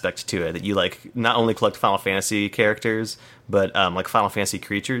collecting aspect to it, that you like not only collect Final Fantasy characters, but like Final Fantasy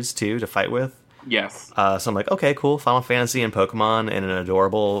creatures too to fight with. Yes. So I'm like, okay, cool. Final Fantasy and Pokemon and an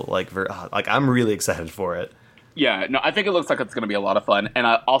adorable, like I'm really excited for it. Yeah, no, I think it looks like it's going to be a lot of fun. And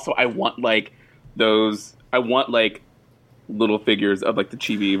I want like little figures of like the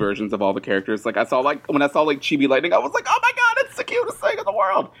chibi versions of all the characters. Like when I saw like Chibi Lightning, I was like, oh my god, it's the cutest thing in the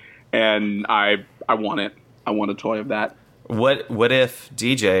world. And I want it. I want a toy of that. What if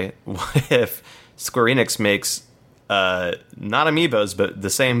Square Enix makes not amiibos, but the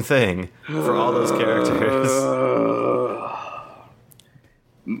same thing for all those characters?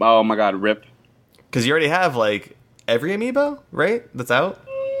 Oh my god, rip. Because you already have, like, every amiibo, right? That's out?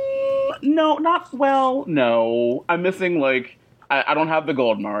 No, no. I'm missing, like, I don't have the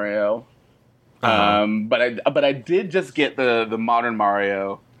gold Mario. Uh-huh. But I did just get the modern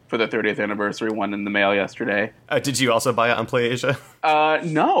Mario for the 30th anniversary one in the mail yesterday. Did you also buy it on PlayAsia?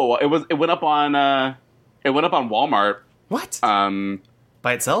 No. It went up on Walmart. What?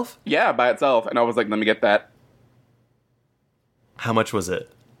 By itself? Yeah, by itself. And I was like, let me get that. How much was it?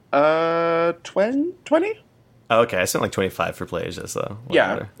 20? Oh, okay, I spent like 25 for PlayAsia, so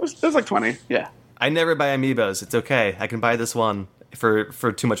whatever. Yeah, it was like 20, yeah. I never buy amiibos. It's okay. I can buy this one for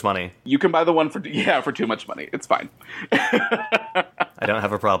too much money. You can buy the one for too much money. It's fine. I don't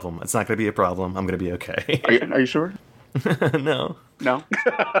have a problem. It's not going to be a problem. I'm going to be okay. Are you sure? No. No?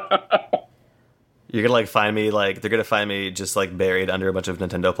 You're going to like find me, like, they're going to find me just like buried under a bunch of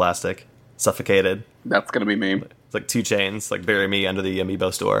Nintendo plastic, suffocated. That's going to be me. It's like 2 Chainz, like bury me under the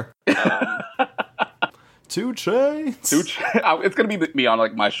amiibo store. 2 Chainz. It's going to be me on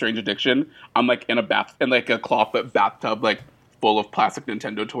like My Strange Addiction. I'm like in a cloth bathtub, like full of plastic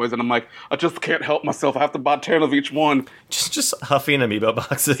Nintendo toys, and I'm like, I just can't help myself. I have to buy 10 of each one. Just huffing amiibo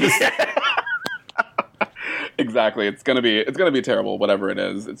boxes. Exactly. It's gonna be terrible. Whatever it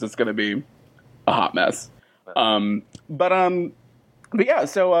is, it's just gonna be a hot mess. But yeah.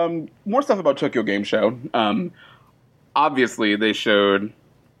 So more stuff about Tokyo Game Show. Obviously, they showed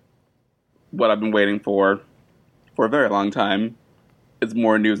what I've been waiting for a very long time. It's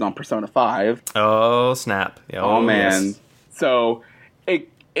more news on Persona 5. Oh snap! Oh man. Yes. So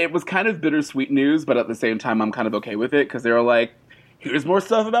it was kind of bittersweet news, but at the same time, I'm kind of okay with it, because they were like, here's more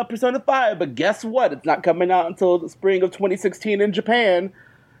stuff about Persona 5, but guess what? It's not coming out until the spring of 2016 in Japan.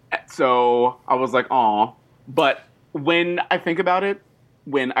 So I was like, aw. But when I think about it,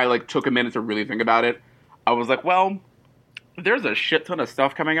 when I like took a minute to really think about it, I was like, well, there's a shit ton of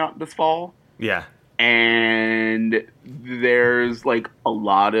stuff coming out this fall. Yeah. And there's like a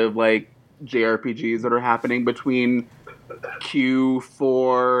lot of like JRPGs that are happening between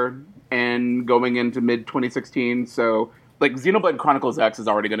Q4 and going into mid 2016. So, like, Xenoblade Chronicles X is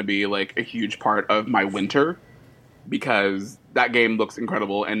already going to be like a huge part of my winter because that game looks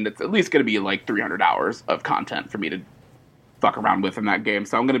incredible, and it's at least going to be like 300 hours of content for me to fuck around with in that game.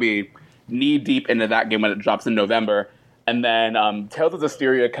 So I'm going to be knee deep into that game when it drops in November. And then Tales of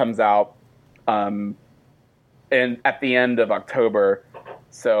Zestiria comes out at the end of October.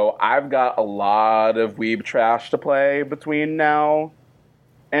 So I've got a lot of weeb trash to play between now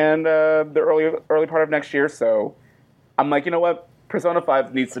and the early part of next year. So I'm like, you know what? Persona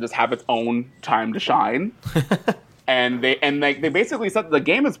 5 needs to just have its own time to shine. and they basically said the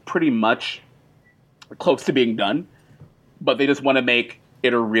game is pretty much close to being done, but they just want to make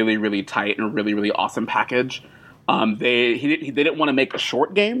it a really, really tight and really, really awesome package. They didn't want to make a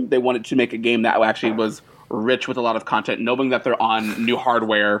short game. They wanted to make a game that actually was rich with a lot of content, knowing that they're on new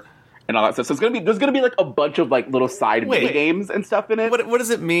hardware and all that stuff. So there's gonna be like a bunch of like little side mini games and stuff in it. What does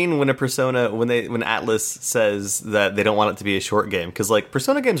it mean when when Atlas says that they don't want it to be a short game? Because like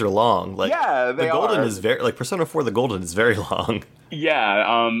Persona games are long. Like the Golden is very like Persona 4. The Golden is very long.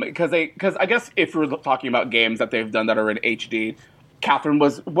 Yeah, because I guess if we're talking about games that they've done that are in HD. Catherine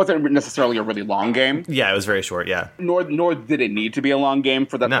wasn't necessarily a really long game. Yeah, it was very short, yeah. Nor did it need to be a long game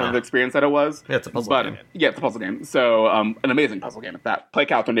for that sort of experience that it was. Yeah, it's a puzzle game. Yeah, it's a puzzle game. So, an amazing puzzle game at that. Play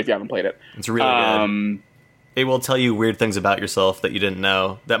Catherine if you haven't played it. It's really good. It will tell you weird things about yourself that you didn't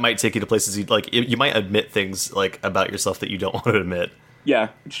know. That might take you to places you might admit things like about yourself that you don't want to admit. Yeah,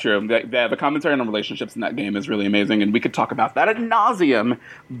 it's true. The commentary on relationships in that game is really amazing, and we could talk about that ad nauseum.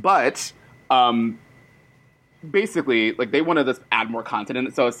 But, basically, like, they want to just add more content in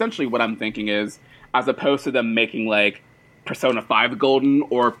it. So essentially what I'm thinking is, as opposed to them making, like, Persona 5 Golden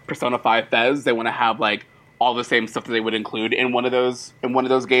or Persona 5 Fez, they want to have, like, all the same stuff that they would include in one of those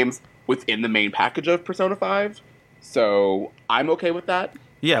games within the main package of Persona 5. So I'm okay with that.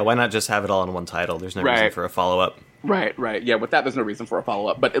 Yeah, why not just have it all in one title? There's no reason for a follow-up. Right. Yeah, with that, there's no reason for a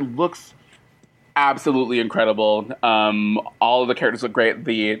follow-up. But it looks absolutely incredible. All of the characters look great.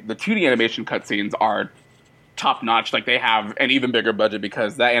 The 2D animation cutscenes are top notch. Like, they have an even bigger budget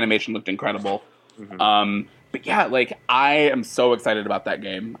because that animation looked incredible. Mm-hmm. But yeah, like, I am so excited about that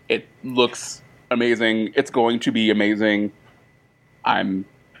game. It looks amazing. It's going to be amazing. I'm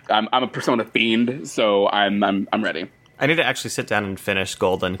a Persona fiend, so I'm ready. I need to actually sit down and finish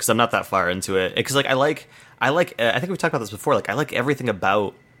Golden because I'm not that far into it. Because like I like I think we've talked about this before. Like, I like everything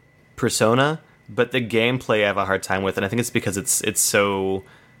about Persona, but the gameplay I have a hard time with, and I think it's because it's so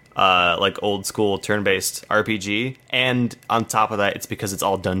like old school turn-based RPG, and on top of that, it's because it's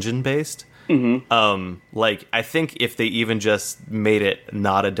all dungeon-based. Mm-hmm. Like, I think if they even just made it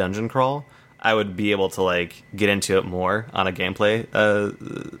not a dungeon crawl, I would be able to like get into it more on a gameplay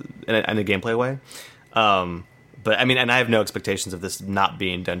in a gameplay way. But I mean, and I have no expectations of this not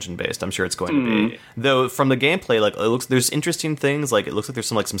being dungeon based. I'm sure it's going to be. Though from the gameplay, like, it looks, there's interesting things. Like, it looks like there's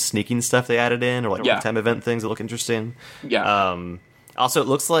some sneaking stuff they added in, or like one-time event things that look interesting. Yeah. Also, it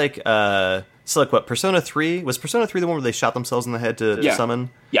looks like so like what, Persona 3? Was Persona 3 the one where they shot themselves in the head to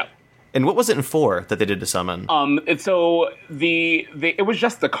summon? Yeah. And what was it in 4 that they did to summon? And so it was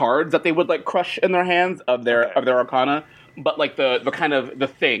just the cards that they would like crush in their hands of their Arcana, but like the kind of the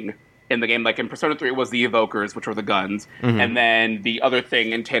thing in the game, like in Persona 3, it was the evokers, which were the guns, and then the other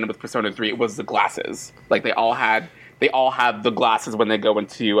thing in tandem with Persona 3, it was the glasses. Like, they all had the glasses when they go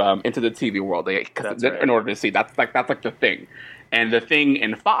into the TV world. In order to see, that's like the thing. And the thing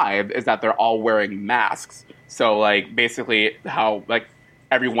in 5 is that they're all wearing masks. So like, basically how like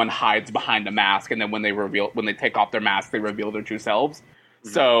everyone hides behind a mask, and then when they take off their mask, they reveal their true selves. Mm-hmm.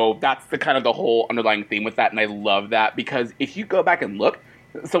 So that's the kind of the whole underlying theme with that, and I love that, because if you go back and look,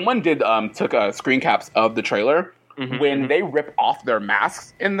 someone took screen caps of the trailer. Mm-hmm. When they rip off their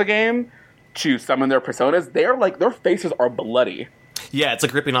masks in the game to summon their personas, they're like, their faces are bloody. Yeah, it's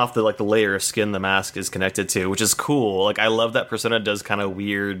like ripping off the layer of skin the mask is connected to, which is cool. Like, I love that Persona does kind of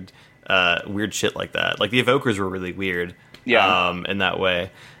weird shit like that. Like, the evokers were really weird. Yeah. In that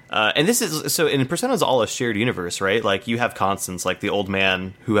way. And this is, so in Persona is all a shared universe, right? Like, you have Constance, like the old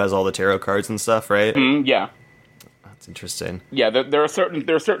man who has all the tarot cards and stuff, right? Yeah. That's interesting. Yeah, there are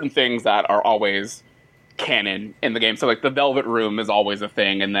certain things that are always canon in the game. So like the Velvet Room is always a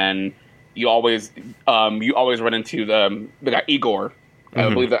thing, and then you always run into the guy Igor.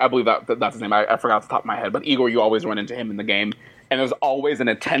 Mm-hmm. I believe that's his name. I forgot off the top of my head, but Igor, you always run into him in the game, and there's always an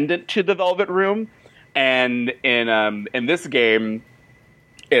attendant to the Velvet Room. And in this game,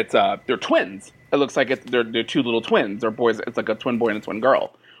 it's they're twins. It looks like they're two little twins. They're boys. It's like a twin boy and a twin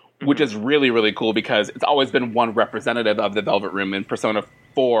girl, which is really, really cool, because it's always been one representative of the Velvet Room. In Persona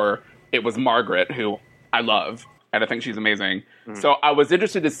 4, it was Margaret, who I love, and I think she's amazing. So I was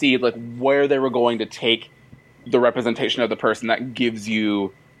interested to see like where they were going to take the representation of the person that gives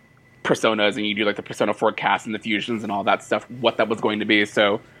you personas, and you do like the Persona 4 cast and the fusions and all that stuff, what that was going to be.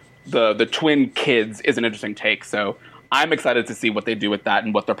 So the twin kids is an interesting take. So I'm excited to see what they do with that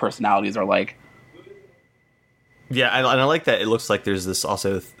and what their personalities are like. Yeah, and I like that it looks like there's this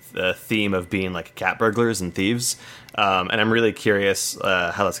also theme of being like cat burglars and thieves. And I'm really curious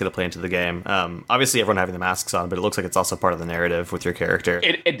how that's going to play into the game. Obviously, everyone having the masks on, but it looks like it's also part of the narrative with your character.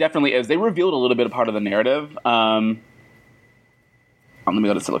 It definitely is. They revealed a little bit of part of the narrative. Let me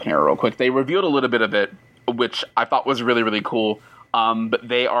go to Silicon Arrow real quick. They revealed a little bit of it, which I thought was really, really cool. But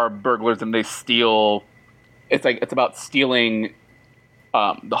they are burglars and they steal. It's about stealing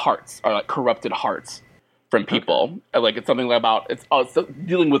the hearts, or like corrupted hearts from people. Okay. Like it's something about it's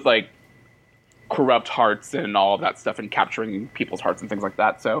dealing with like corrupt hearts and all of that stuff and capturing people's hearts and things like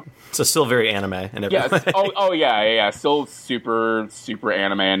that. So still very anime in every way. Yeah. Still super, super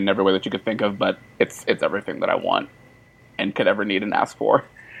anime in every way that you could think of, but it's everything that I want and could ever need and ask for.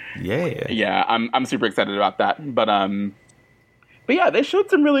 Yeah, I'm super excited about that. But yeah, they showed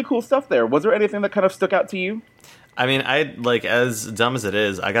some really cool stuff there. Was there anything that kind of stuck out to you? I mean, I like, as dumb as it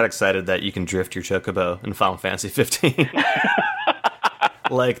is, I got excited that you can drift your chocobo in Final Fantasy 15.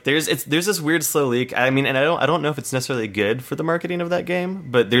 Like there's this weird slow leak. I mean, and I don't know if it's necessarily good for the marketing of that game,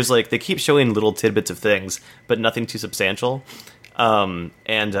 but there's like they keep showing little tidbits of things, but nothing too substantial. And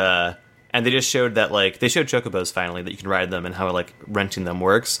they just showed that like they showed chocobos finally that you can ride them and how like renting them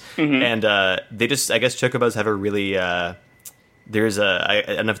works. Mm-hmm. And they just, I guess chocobos have a really there's I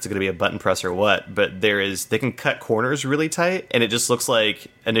don't know if it's going to be a button press or what, but they can cut corners really tight, and it just looks like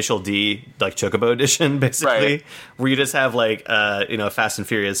Initial D, like Chocobo Edition, basically, right. Where you just have like Fast and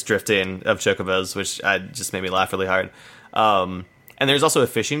Furious drifting of chocobos, which just made me laugh really hard. And there's also a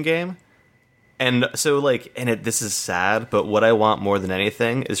fishing game, and so like, this is sad, but what I want more than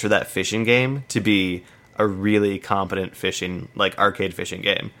anything is for that fishing game to be a really competent fishing, like arcade fishing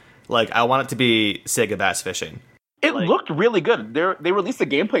game. Like I want it to be Sega Bass Fishing. It looked really good. They released a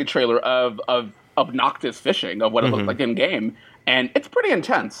gameplay trailer of Noctis fishing, of what it looked like in game, and it's pretty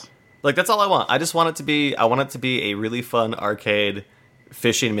intense. Like that's all I want. I want it to be a really fun arcade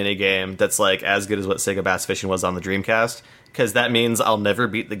fishing minigame that's like as good as what Sega Bass Fishing was on the Dreamcast, because that means I'll never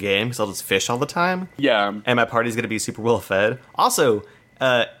beat the game because I'll just fish all the time. Yeah, and my party's gonna be super well fed. Also,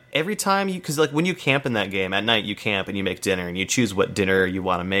 every time because like when you camp in that game at night, you camp and you make dinner and you choose what dinner you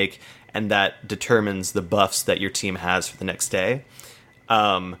want to make. And that determines the buffs that your team has for the next day.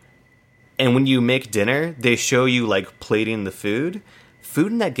 And when you make dinner, they show you, like, plating the food.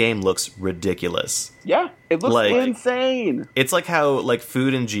 Food in that game looks ridiculous. Yeah, it looks like, insane. It's like how, like,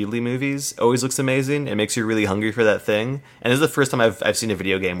 food in Ghibli movies always looks amazing. It makes you really hungry for that thing. And this is the first time I've seen a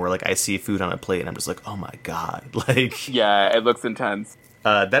video game where, like, I see food on a plate and I'm just like, oh my god. Like, yeah, it looks intense.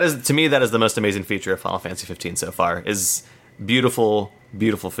 That is the most amazing feature of Final Fantasy 15 so far, is beautiful,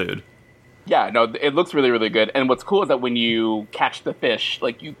 beautiful food. Yeah, no, it looks really, really good. And what's cool is that when you catch the fish,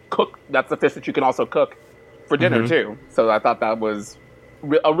 like, you cook, that's the fish that you can also cook for dinner, too. So I thought that was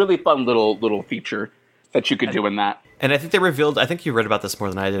a really fun little feature that you could do in that. And I think they revealed, I think you read about this more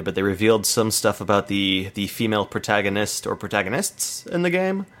than I did, but they revealed some stuff about the female protagonist or protagonists in the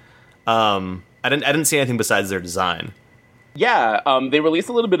game. I didn't see anything besides their design. Yeah, they released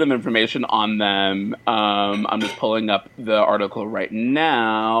a little bit of information on them. I'm just pulling up the article right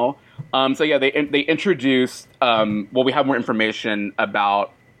now. So yeah, they introduced. We have more information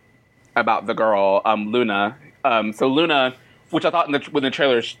about the girl, Luna. So Luna, which I thought with the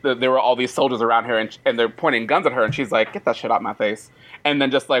trailer, there were all these soldiers around her, and they're pointing guns at her, and she's like, "Get that shit out my face!" And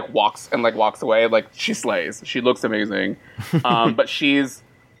then just like walks away. Like she slays. She looks amazing. But she's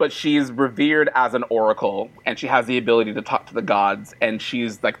revered as an oracle, and she has the ability to talk to the gods, and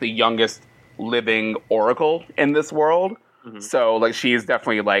she's like the youngest living oracle in this world. Mm-hmm. So like she's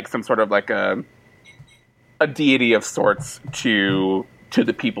definitely like some sort of like a deity of sorts to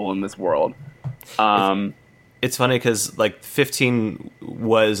the people in this world. It's funny because like 15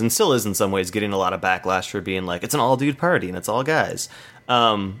 was and still is in some ways getting a lot of backlash for being like it's an all dude party and it's all guys.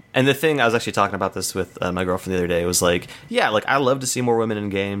 And the thing, I was actually talking about this with my girlfriend the other day, was like, yeah, like I love to see more women in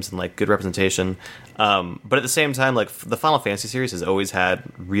games and like good representation. But at the same time, like the Final Fantasy series has always had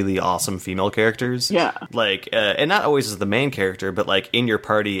really awesome female characters. Yeah. Like, and not always as the main character, but like in your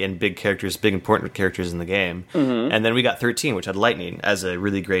party and big important characters in the game. Mm-hmm. And then we got 13, which had Lightning as a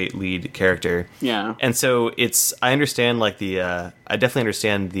really great lead character. Yeah. And so I understand like I definitely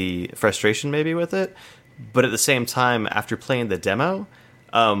understand the frustration maybe with it. But at the same time, after playing the demo,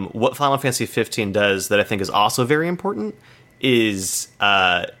 what Final Fantasy 15 does that I think is also very important is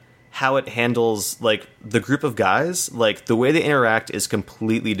how it handles like the group of guys, like the way they interact is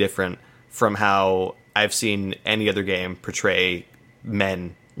completely different from how I've seen any other game portray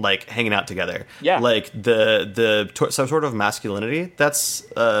men like hanging out together. Yeah, like some sort of masculinity that's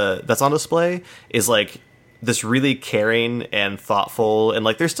on display is like this really caring and thoughtful, and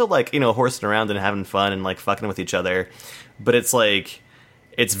like they're still like, you know, horsing around and having fun and like fucking with each other, but it's like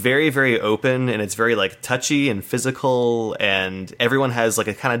it's very, very open, and it's very like touchy and physical, and everyone has like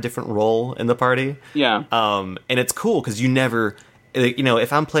a kind of different role in the party. Yeah. And it's cool because you never, you know,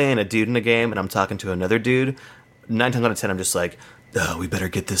 if I'm playing a dude in a game and I'm talking to another dude, 9 times out of 10 I'm just like, oh, we better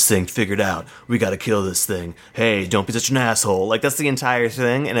get this thing figured out. We got to kill this thing. Hey, don't be such an asshole. Like, that's the entire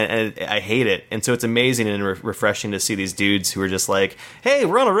thing, and I hate it. And so it's amazing and refreshing to see these dudes who are just like, hey,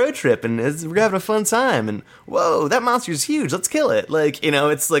 we're on a road trip, and we're having a fun time, and whoa, that monster's huge. Let's kill it. Like, you know,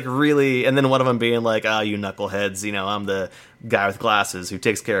 it's like really... And then one of them being like, oh, you knuckleheads, you know, I'm the guy with glasses who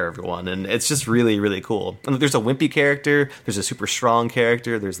takes care of everyone. And it's just really, really cool. And there's a wimpy character. There's a super strong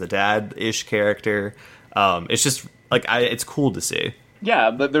character. There's the dad-ish character. It's just... like, it's cool to see. Yeah,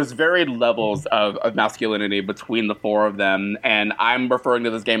 but there's varied levels of masculinity between the four of them, and I'm referring to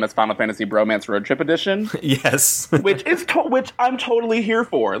this game as Final Fantasy Bromance Road Trip Edition. Yes. which I'm totally here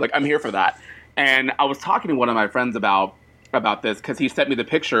for. Like, I'm here for that. And I was talking to one of my friends about this, because he sent me the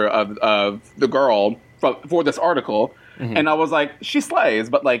picture of the girl for this article, and I was like, she slays,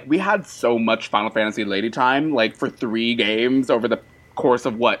 but, like, we had so much Final Fantasy lady time, like, for 3 games over the course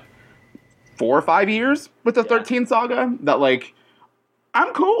of, 4 or 5 years with the 13 saga, that, like,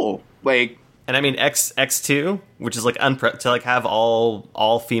 I'm cool. Like, and I mean X2, which is like to like have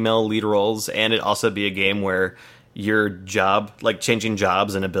all female lead roles, and it also be a game where your job, like changing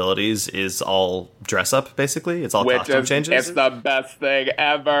jobs and abilities, is all dress up. Basically, it's all costume changes. It's the best thing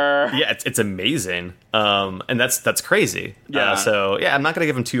ever. Yeah, it's amazing. And that's crazy. Yeah. So yeah, I'm not gonna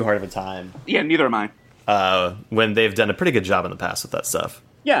give them too hard of a time. Yeah, neither am I. When they've done a pretty good job in the past with that stuff.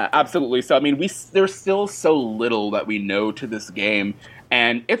 Yeah, absolutely. So, I mean, there's still so little that we know to this game,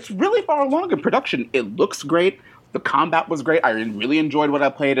 and it's really far along in production. It looks great. The combat was great. I really enjoyed what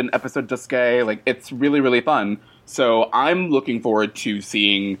I played in Episode Dusque. Like, it's really, really fun. So I'm looking forward to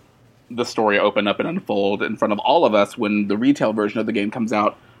seeing the story open up and unfold in front of all of us when the retail version of the game comes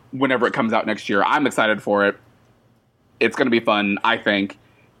out, whenever it comes out next year. I'm excited for it. It's going to be fun, I think.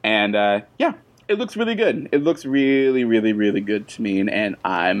 And, yeah. It looks really good. It looks really, really, really good to me, and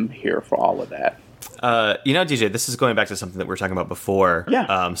I'm here for all of that. You know, DJ, this is going back to something that we were talking about before.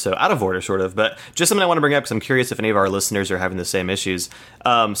 Yeah. So out of order, sort of, but just something I want to bring up because I'm curious if any of our listeners are having the same issues.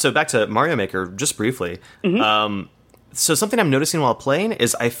 So back to Mario Maker, just briefly. Mm-hmm. So something I'm noticing while playing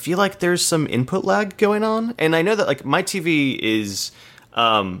is I feel like there's some input lag going on, and I know that like my TV is...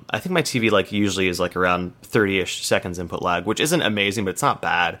 I think my TV like usually is like around 30-ish seconds input lag, which isn't amazing, but it's not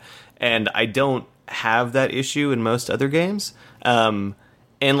bad. And I don't have that issue in most other games. And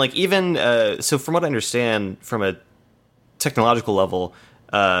like even so, from what I understand, from a technological level,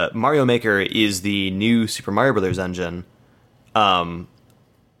 Mario Maker is the new Super Mario Brothers engine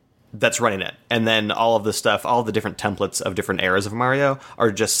that's running it, and then all of the stuff, all the different templates of different eras of Mario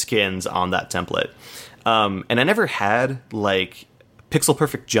are just skins on that template. And I never had like pixel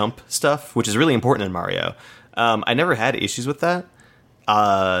perfect jump stuff, which is really important in Mario. I never had issues with that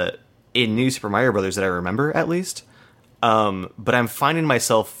in New Super Mario Brothers that I remember, at least. But I'm finding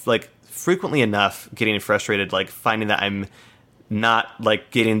myself like frequently enough getting frustrated, like finding that I'm not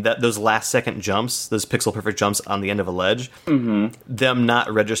like getting those last second jumps, those pixel perfect jumps on the end of a ledge, them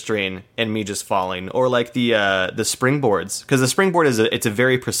not registering and me just falling, or like the springboards, because the springboard it's a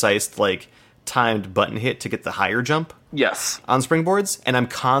very precise like timed button hit to get the higher jump. Yes, on springboards, and I'm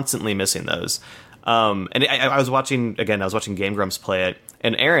constantly missing those. And I was watching Game Grumps play it,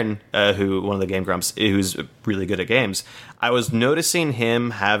 and Aaron, one of the Game Grumps, who's really good at games, I was noticing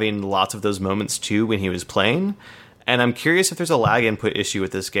him having lots of those moments too when he was playing, and I'm curious if there's a lag input issue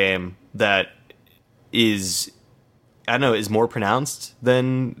with this game that is, I don't know, is more pronounced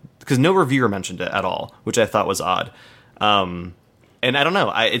than, because no reviewer mentioned it at all, which I thought was odd. And I don't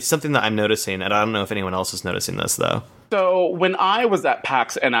know, it's something that I'm noticing, and I don't know if anyone else is noticing this though. So when I was at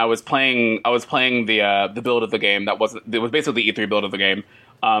PAX and I was playing the build of the game it was basically the E3 build of the game.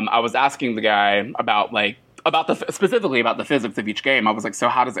 I was asking the guy specifically about the physics of each game. I was like, so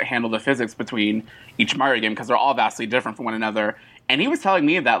how does it handle the physics between each Mario game, because they're all vastly different from one another? And he was telling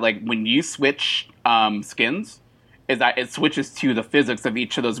me that like when you switch skins, is that it switches to the physics of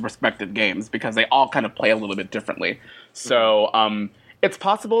each of those respective games, because they all kind of play a little bit differently. So it's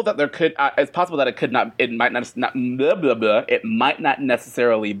possible that it might not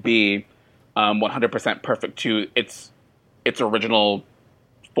necessarily be 100% perfect to its original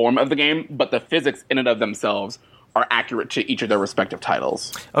form of the game, but the physics in and of themselves are accurate to each of their respective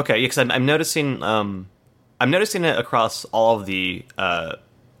titles. Okay, because I'm noticing it across all the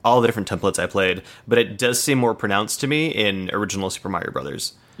different templates I played, but it does seem more pronounced to me in original Super Mario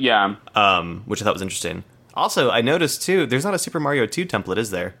Brothers. Yeah. Which I thought was interesting. Also, I noticed too, there's not a Super Mario 2 template,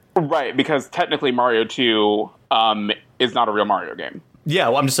 is there? Right, because technically Mario 2 is not a real Mario game. Yeah,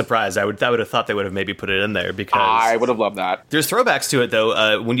 well, I'm just surprised. I would have thought they would have maybe put it in there because I would have loved that. There's throwbacks to it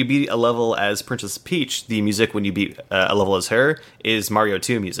though. When you beat a level as Princess Peach, the music when you beat a level as her is Mario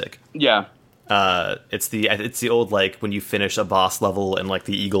 2 music. Yeah. It's the old like when you finish a boss level and like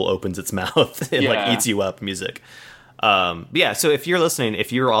the eagle opens its mouth and like eats you up music. Yeah, so if you're listening,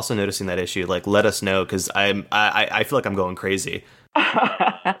 if you're also noticing that issue, like let us know because I feel like I'm going crazy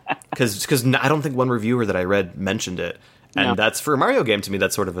because I don't think one reviewer that I read mentioned it. And that's, for a Mario game, to me,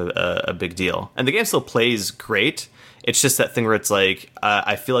 that's sort of a big deal. And the game still plays great. It's just that thing where it's like,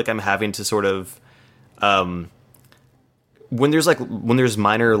 I feel like I'm having to sort of, when there's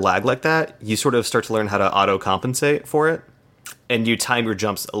minor lag like that, you sort of start to learn how to auto-compensate for it. And you time your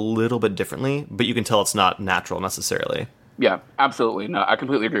jumps a little bit differently, but you can tell it's not natural necessarily. Yeah, absolutely. No, I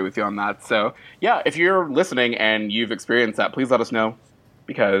completely agree with you on that. So, yeah, if you're listening and you've experienced that, please let us know.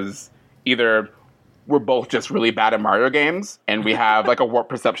 Because either we're both just really bad at Mario games, and we have like a warped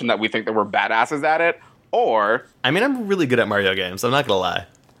perception that we think that we're badasses at it, or... I mean, I'm really good at Mario games, I'm not gonna lie.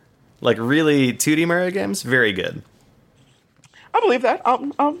 Like, really, 2D Mario games? Very good. I believe that.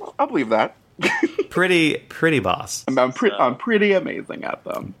 I'll believe that. pretty boss. I'm pretty amazing at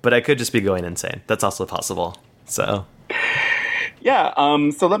them. But I could just be going insane. That's also possible. So... Yeah,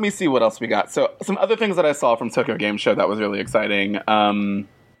 so let me see what else we got. So, some other things that I saw from Tokyo Game Show that was really exciting,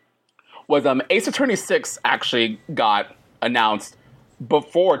 was Ace Attorney 6 actually got announced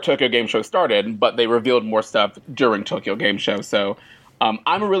before Tokyo Game Show started, but they revealed more stuff during Tokyo Game Show. So I'm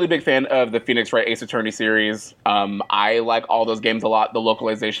a really big fan of the Phoenix Wright Ace Attorney series. I like all those games a lot. The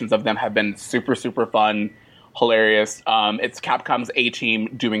localizations of them have been super, super fun, hilarious. It's Capcom's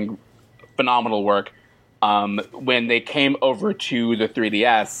A-Team doing phenomenal work. When they came over to the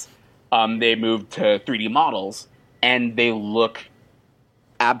 3DS, they moved to 3D models, and they look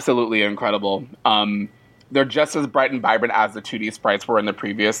absolutely incredible. They're just as bright and vibrant as the 2D sprites were in the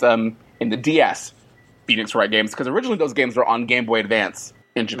previous, in the DS Phoenix Wright games, because originally those games were on Game Boy Advance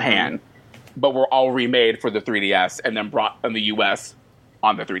in Japan, but were all remade for the 3DS and then brought in the US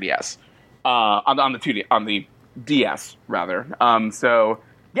on the 3DS, on the DS rather. So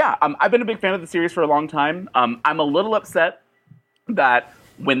yeah, I've been a big fan of the series for a long time. I'm a little upset that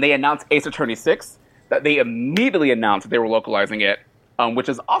when they announced Ace Attorney 6, that they immediately announced that they were localizing it, which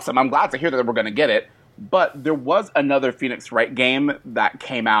is awesome. I'm glad to hear that we're going to get it. But there was another Phoenix Wright game that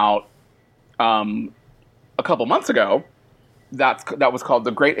came out a couple months ago that was called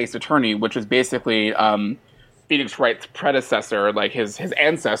The Great Ace Attorney, which is basically Phoenix Wright's predecessor, like his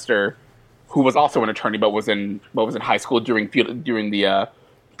ancestor, who was also an attorney but was in high school during the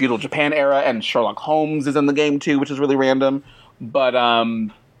feudal Japan era, and Sherlock Holmes is in the game too, which is really random. But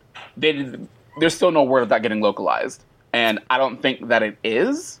there's still no word of that getting localized. And I don't think that it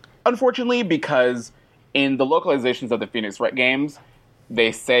is, unfortunately, because in the localizations of the Phoenix Wright games,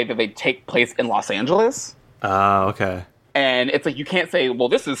 they say that they take place in Los Angeles. Oh, okay. And it's like, you can't say, well,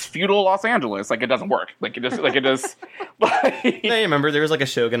 this is feudal Los Angeles. Like, it doesn't work. Like, it just... Like, yeah, you remember, there was, like, a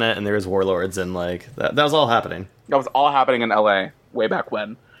shogunate, and there was warlords, and, like, that was all happening. That was all happening in L.A. way back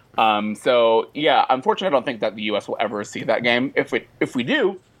when. So, yeah, unfortunately, I don't think that the U.S. will ever see that game. If we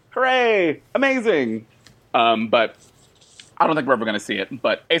do, hooray! Amazing! But I don't think we're ever going to see it.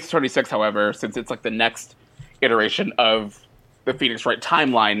 But Ace Attorney 6, however, since it's, like, the next iteration of the Phoenix Wright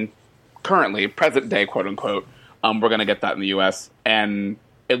timeline, currently, present day, quote-unquote, we're going to get that in the U.S., and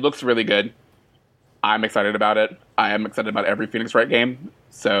it looks really good. I'm excited about it. I am excited about every Phoenix Wright game,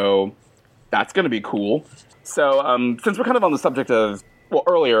 so that's going to be cool. So, since we're kind of on the subject of, well,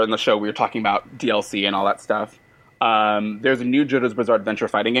 earlier in the show we were talking about DLC and all that stuff, there's a new JoJo's Bizarre Adventure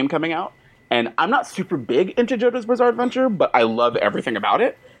fighting game coming out, and I'm not super big into JoJo's Bizarre Adventure, but I love everything about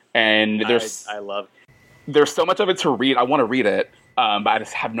it, and there's so much of it to read. I want to read it. But I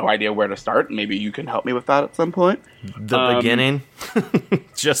just have no idea where to start. Maybe you can help me with that at some point. The beginning?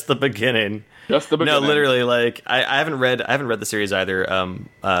 Just the beginning. Just the beginning. No, literally, like, I haven't read the series either.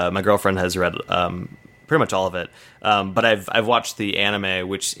 My girlfriend has read pretty much all of it. But I've watched the anime,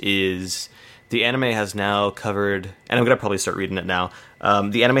 which is... The anime has now covered... And I'm going to probably start reading it now.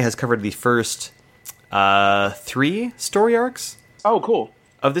 The anime has covered the first 3 story arcs. Oh, cool.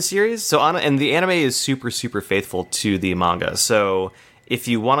 Of the series. And the anime is super, super faithful to the manga. So if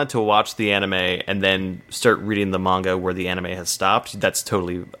you wanted to watch the anime and then start reading the manga where the anime has stopped, that's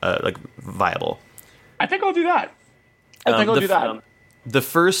totally like viable. I think I'll do that. I'll do that. The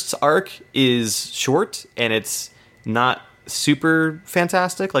first arc is short and it's not super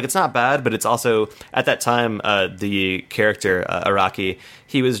fantastic. Like, it's not bad, but it's also, at that time, the character Araki,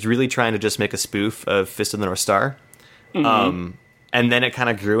 he was really trying to just make a spoof of Fist of the North Star. Mm-hmm. And then it kind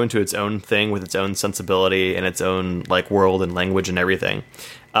of grew into its own thing with its own sensibility and its own like world and language and everything.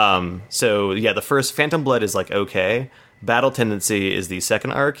 So yeah, the first Phantom Blood is like okay. Battle Tendency is the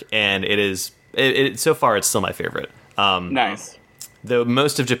second arc, and it so far it's still my favorite. Nice. Though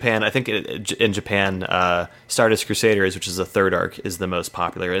most of Japan, I think in Japan, Stardust Crusaders, which is the third arc, is the most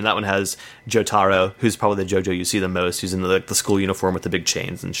popular, and that one has Jotaro, who's probably the JoJo you see the most, who's in the school uniform with the big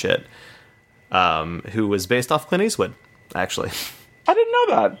chains and shit, who was based off Clint Eastwood, actually. I didn't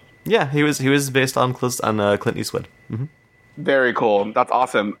know that. Yeah, he was based on Clint Eastwood. Mm-hmm. Very cool. That's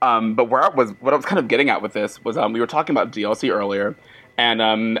awesome. But what I was kind of getting at with this was we were talking about DLC earlier,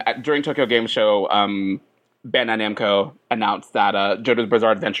 and during Tokyo Game Show, Bandai Namco announced that JoJo's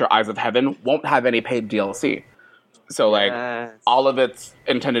Bizarre Adventure: Eyes of Heaven won't have any paid DLC. So like all of it's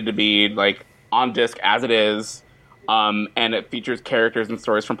intended to be like on disc as it is, and it features characters and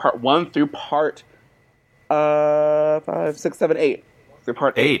stories from part 1 through part 5, 6, 7, 8. Through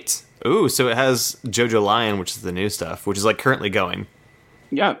part 8. Ooh, so it has JoJo Lion, which is the new stuff, which is like currently going.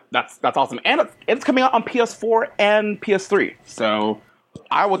 Yeah, that's awesome, and it's coming out on PS4 and PS3. So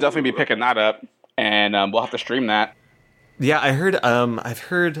I will definitely be picking that up, and we'll have to stream that. Yeah, I heard. I've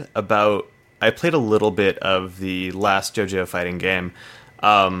heard about. I played a little bit of the last JoJo fighting game,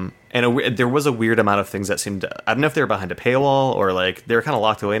 and there was a weird amount of things that seemed. I don't know if they were behind a paywall or like they were kind of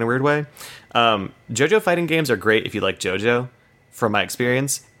locked away in a weird way. JoJo fighting games are great if you like JoJo. From my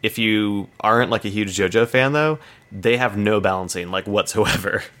experience, if you aren't like a huge JoJo fan, though, they have no balancing like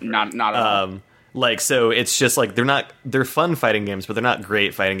whatsoever. Not at all. Like, so it's just like they're fun fighting games, but they're not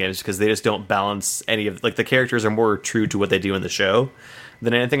great fighting games because they just don't balance any of like the characters are more true to what they do in the show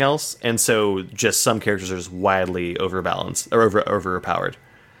than anything else, and so just some characters are just wildly overbalanced or overpowered.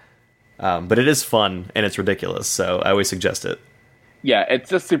 But it is fun and it's ridiculous, so I always suggest it. Yeah, it's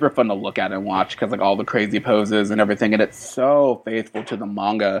just super fun to look at and watch because like all the crazy poses and everything, and it's so faithful to the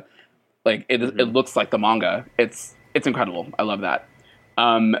manga. Like it looks like the manga. It's incredible. I love that.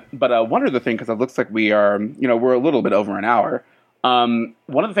 But one other thing, because it looks like we're a little bit over an hour. One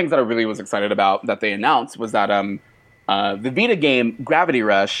of the things that I really was excited about that they announced was that the Vita game Gravity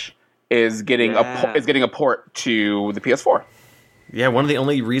Rush is getting a port to the PS4. Yeah, one of the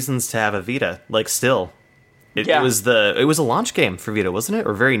only reasons to have a Vita, like still. It was a launch game for Vita, wasn't it?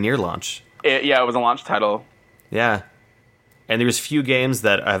 Or very near launch. It was a launch title. Yeah. And there's few games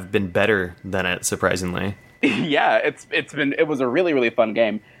that have been better than it, surprisingly. Yeah, it was a really, really fun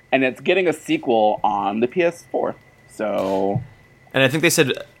game. And it's getting a sequel on the PS4. So, and I think they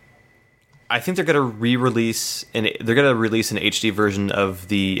said they're going to release an HD version of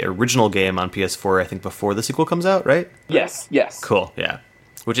the original game on PS4, I think before the sequel comes out, right? Yes. Cool, yeah.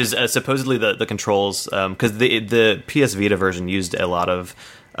 Which is supposedly the controls, because the PS Vita version used a lot of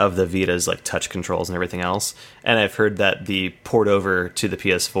the Vita's like touch controls and everything else, and I've heard that the port over to the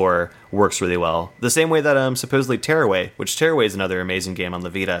PS4 works really well. The same way that supposedly Tearaway, which Tearaway is another amazing game on the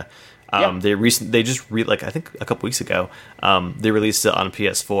Vita. They just I think a couple weeks ago, they released it on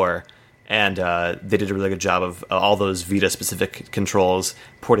PS4, and they did a really good job of all those Vita specific controls,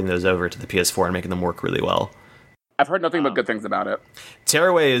 porting those over to the PS4 and making them work really well. I've heard nothing but good things about it.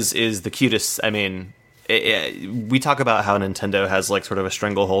 Tearaway is the cutest. I mean, we talk about how Nintendo has like sort of a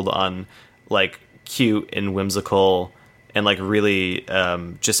stranglehold on like cute and whimsical and like really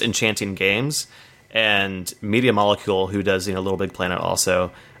just enchanting games. And Media Molecule, who does Little Big Planet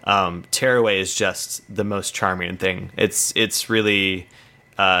also, Tearaway is just the most charming thing. It's really.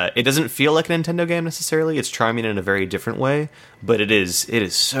 It doesn't feel like a Nintendo game necessarily. It's charming in a very different way, but it is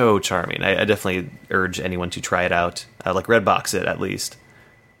so charming. I definitely urge anyone to try it out. Like Redbox it at least.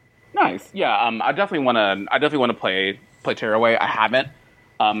 Nice, yeah. I definitely want to play Tearaway. I haven't.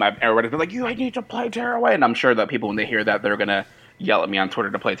 Everybody's been like, I need to play Tearaway, and I'm sure that people when they hear that they're gonna yell at me on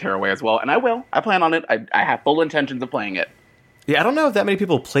Twitter to play Tearaway as well, and I will. I plan on it. I have full intentions of playing it. Yeah, I don't know if that many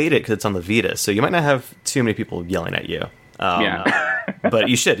people played it because it's on the Vita, so you might not have too many people yelling at you. But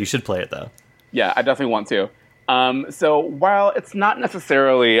you should play it though. Yeah, I definitely want to. So while it's not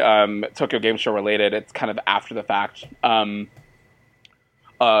necessarily Tokyo Game Show related, it's kind of after the fact.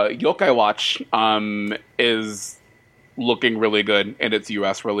 Yokai Watch is looking really good in its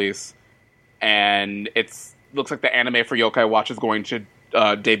US release, and looks like the anime for Yokai Watch is going to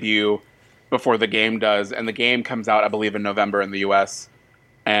debut before the game does, and the game comes out, I believe, in November in the US.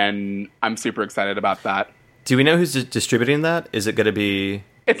 and I'm super excited about that. Do we know who's distributing that? Is it going to be...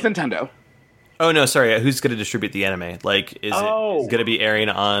 It's Nintendo. Oh, no, sorry. Who's going to distribute the anime? Like, is it going to be airing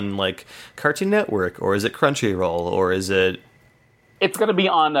on, like, Cartoon Network, or is it Crunchyroll, or is it... It's going to be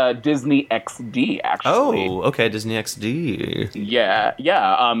on Disney XD, actually. Oh, okay, Disney XD. Yeah.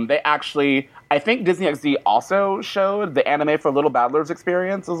 They actually... I think Disney XD also showed the anime for Little Battlers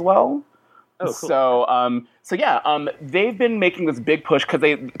Experience as well. Oh, cool. So they've been making this big push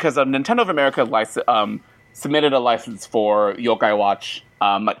because Nintendo of America submitted a license for Yokai Watch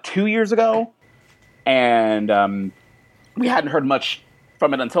like 2 years ago, and we hadn't heard much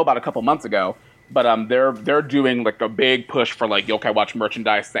from it until about a couple months ago. But they're doing like a big push for like Yokai Watch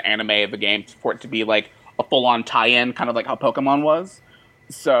merchandise, the anime of the game, for it to be like a full on tie-in, kind of like how Pokemon was.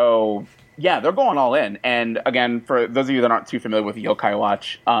 So yeah, they're going all in. And again, for those of you that aren't too familiar with Yokai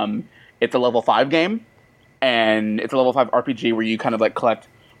Watch, it's a level 5 game, and it's a level 5 RPG where you kind of like collect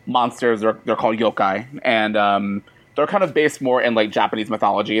monsters. They're called yokai, and they're kind of based more in like Japanese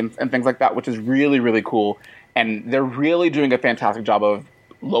mythology and things like that, which is really, really cool. And they're really doing a fantastic job of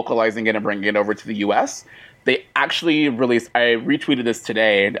localizing it and bringing it over to the US. They actually released, I retweeted this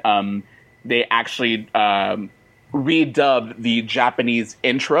today, they actually redubbed the Japanese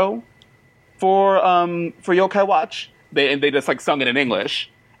intro for Yokai Watch. They just like sung it in English,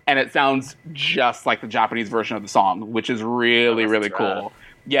 and it sounds just like the Japanese version of the song, which is really, really cool.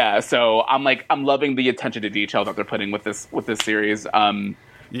 Yeah, so I'm loving the attention to detail that they're putting with this series. Yeah,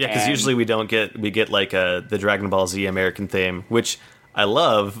 because usually we get like the Dragon Ball Z American theme, which I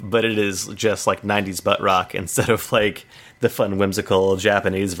love, but it is just like 90s butt rock instead of like the fun, whimsical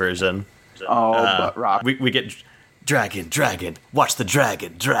Japanese version. Butt rock. We get Dragon, watch the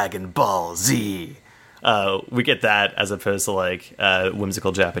Dragon Ball Z. We get that as opposed to like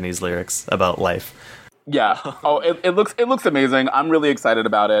whimsical Japanese lyrics about life. Yeah. It looks amazing. I'm really excited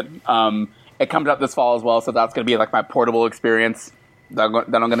about it. It comes out this fall as well, so that's going to be like my portable experience that I'm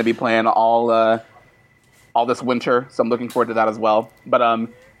going to be playing all this winter. So I'm looking forward to that as well. But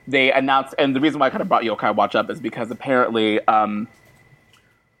they announced, and the reason why I kind of brought Yokai Watch up is because apparently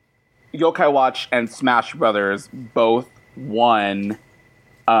Yokai Watch and Smash Brothers both won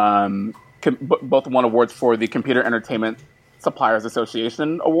awards for the Computer Entertainment Suppliers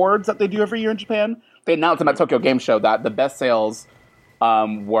Association Awards that they do every year in Japan. They announced them at Tokyo Game Show that the best sales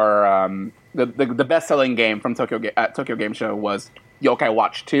were the best-selling game from Tokyo Game Show was Yokai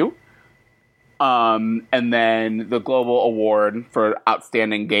Watch 2. And then the global award for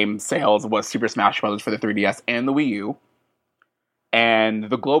outstanding game sales was Super Smash Bros. For the 3DS and the Wii U. And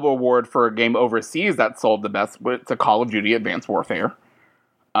the global award for a game overseas that sold the best went to Call of Duty Advanced Warfare.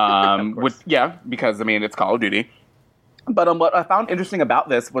 Because it's Call of Duty. But what I found interesting about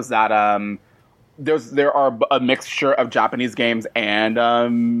this was that there are a mixture of Japanese games and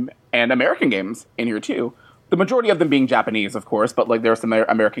American games in here too. The majority of them being Japanese, of course, but like there are some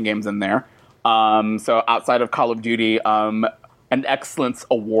American games in there. So outside of Call of Duty, an Excellence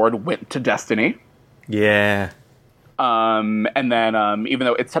Award went to Destiny. Yeah. And then even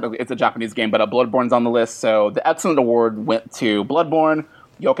though it's a Japanese game, but Bloodborne's on the list. So the Excellent Award went to Bloodborne,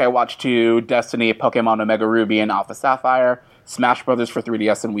 Yokai Watch 2, Destiny, Pokemon Omega Ruby and Alpha Sapphire, Smash Brothers for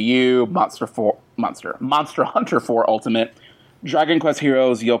 3DS and Wii U, Monster Hunter 4 Ultimate, Dragon Quest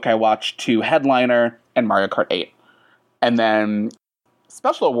Heroes, Yokai Watch 2 Headliner, and Mario Kart 8. And then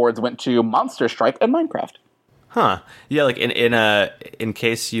special awards went to Monster Strike and Minecraft. Huh. Yeah, like in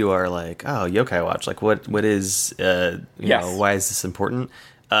case you are like, oh, Yokai Watch, like what is know, why is this important?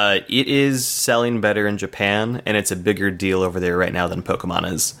 It is selling better in Japan, and it's a bigger deal over there right now than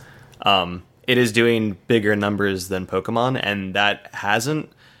Pokemon is. It is doing bigger numbers than Pokemon, and that hasn't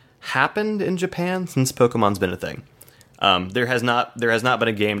happened in Japan since Pokemon's been a thing. There has not been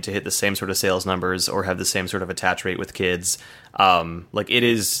a game to hit the same sort of sales numbers or have the same sort of attach rate with kids. Like it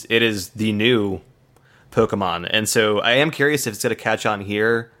is the new Pokemon, and so I am curious if it's going to catch on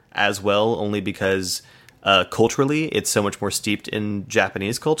here as well, only because culturally it's so much more steeped in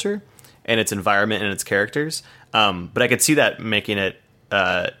Japanese culture and its environment and its characters. But I could see that making it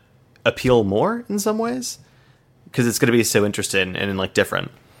appeal more in some ways because it's going to be so interesting and like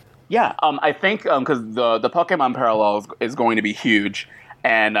different. Yeah, I think because the Pokemon parallel is going to be huge,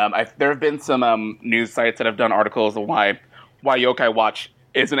 and there have been some news sites that have done articles on why Yokai Watch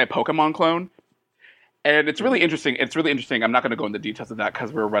isn't a Pokemon clone, and it's really interesting. I'm not going to go into details of that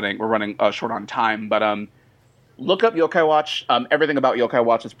because we're running short on time. But look up Yokai Watch. Everything about Yokai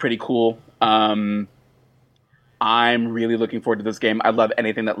Watch is pretty cool. I'm really looking forward to this game. I love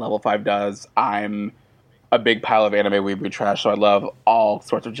anything that Level 5 does. I'm a big pile of anime weebly trash, so I love all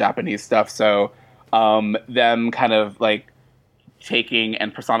sorts of Japanese stuff. So them kind of like taking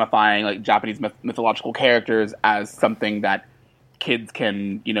and personifying like Japanese mythological characters as something that kids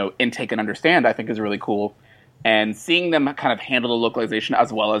can, intake and understand, I think is really cool. And seeing them kind of handle the localization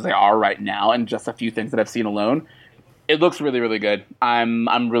as well as they are right now, and just a few things that I've seen alone, it looks really, really good.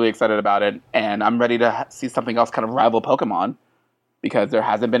 I'm really excited about it, and I'm ready to see something else kind of rival Pokemon, because there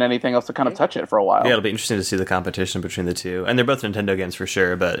hasn't been anything else to kind of touch it for a while. Yeah, it'll be interesting to see the competition between the two, and they're both Nintendo games for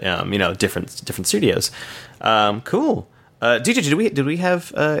sure, but different studios. Cool. DJ, did we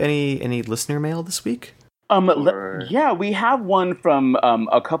have any listener mail this week? Yeah, we have one from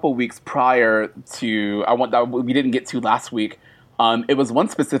a couple weeks prior to that we didn't get to last week. It was one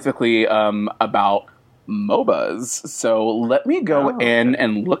specifically about MOBAs. So let me go in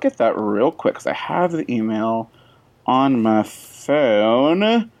and look at that real quick, because I have the email on my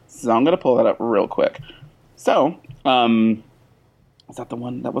phone. So I'm going to pull that up real quick. So, is that the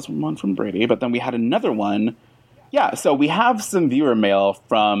one? That was one from Brady, but then we had another one. Yeah, so we have some viewer mail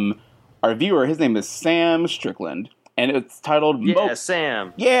from our viewer. His name is Sam Strickland, and it's titled...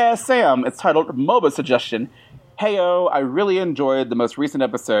 Sam. Yeah, Sam. It's titled MOBA Suggestion. Heyo, I really enjoyed the most recent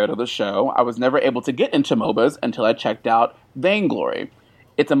episode of the show. I was never able to get into MOBAs until I checked out Vainglory.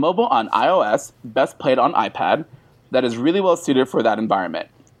 It's a MOBA on iOS, best played on iPad, that is really well suited for that environment.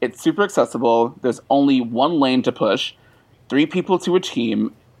 It's super accessible, there's only one lane to push, 3 people to a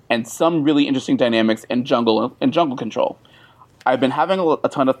team, and some really interesting dynamics in jungle control. I've been having a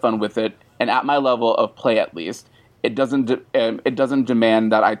ton of fun with it, and at my level of play at least, it doesn't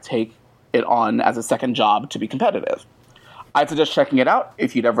demand that I take it on as a second job to be competitive. I'd suggest checking it out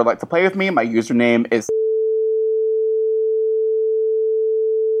if you'd ever like to play with me. My username is...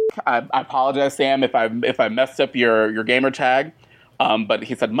 I apologize, Sam, if I messed up your gamer tag, but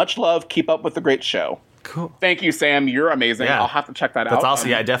he said, much love, keep up with the great show. Cool. Thank you, Sam. You're amazing. Yeah. I'll have to check that out. That's awesome.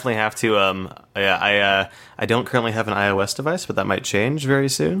 Yeah, I definitely have to. I don't currently have an iOS device, but that might change very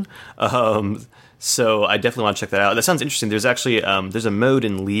soon. So I definitely want to check that out. That sounds interesting. There's actually there's a mode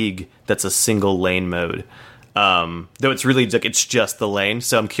in League that's a single lane mode. Though it's really it's just the lane.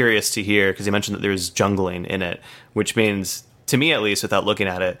 So I'm curious to hear, because you mentioned that there's jungling in it, which means, to me at least, without looking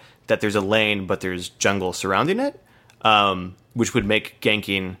at it, that there's a lane but there's jungle surrounding it. Which would make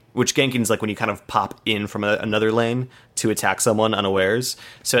ganking, is like when you kind of pop in from another lane to attack someone unawares.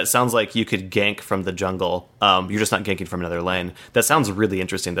 So it sounds like you could gank from the jungle. You're just not ganking from another lane. That sounds really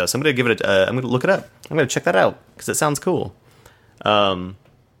interesting, though. So I'm going to give it I'm going to look it up. I'm going to check that out, because it sounds cool. And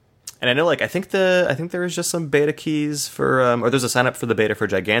I know, I think there is just some beta keys for, or there's a sign up for the beta for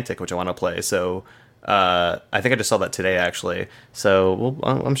Gigantic, which I want to play. So I think I just saw that today, actually. So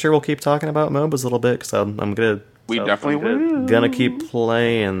I'm sure we'll keep talking about MOBAs a little bit, because I'm going to... We definitely will. Gonna keep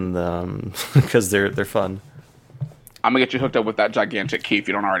playing them because they're fun. I'm gonna get you hooked up with that Gigantic key if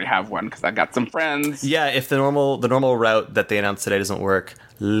you don't already have one, because I got some friends. Yeah, if the normal route that they announced today doesn't work,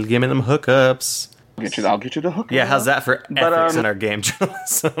 give me them hookups. I'll get you the hookup. Yeah, how's that for ethics in our game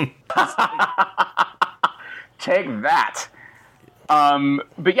journalism? Take that.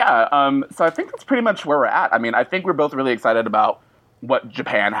 But yeah, so I think that's pretty much where we're at. I mean, I think we're both really excited about what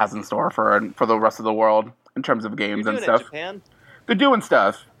Japan has in store for the rest of the world in terms of games and stuff. Japan? They're doing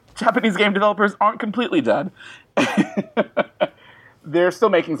stuff. Japanese game developers aren't completely dead. They're still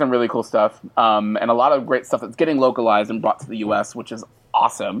making some really cool stuff, and a lot of great stuff that's getting localized and brought to the US, which is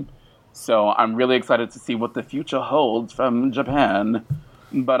awesome. So I'm really excited to see what the future holds from Japan.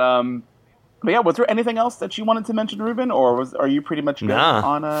 But yeah, was there anything else that you wanted to mention, Rueben, or are you pretty much good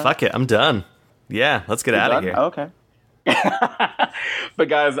on? Fuck it, I'm done. Yeah, let's get out of here. Oh, okay. But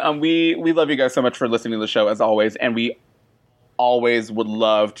guys, we love you guys so much for listening to the show, as always, and we always would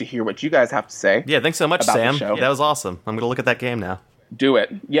love to hear what you guys have to say. Yeah, thanks so much, Sam. That was awesome. I'm gonna look at that game now. Do it.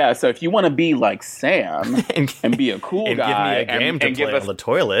 Yeah, so if you want to be like Sam and be a cool and guy give me a game to play on the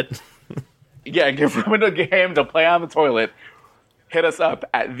toilet. Yeah, give Ruben a game to play on the toilet. Hit us up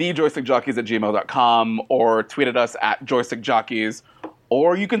at thejoystickjockeys@gmail.com, or tweet at us at joystickjockeys,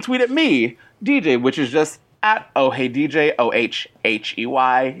 or you can tweet at me, DJ, which is just at OheyDJ,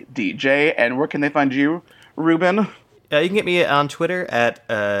 OHHEY DJ. And where can they find you, Ruben? You can get me on Twitter at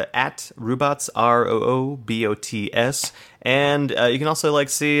Roobots, ROOBOTS. And you can also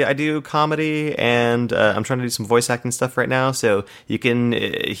see I do comedy, and I'm trying to do some voice acting stuff right now, so you can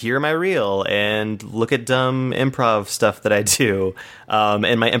hear my reel and look at dumb improv stuff that I do,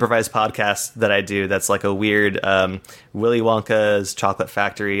 and my improvised podcast that I do that's like a weird Willy Wonka's Chocolate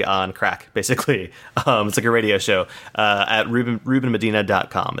Factory on crack, basically. It's like a radio show at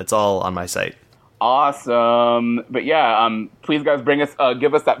RubenMedina.com. It's all on my site. Awesome. But yeah, please guys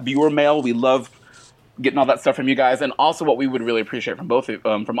give us that viewer mail. We love getting all that stuff from you guys, and also what we would really appreciate from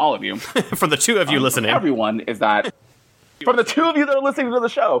all of you, from the two of you listening, everyone, is that from the two of you that are listening to the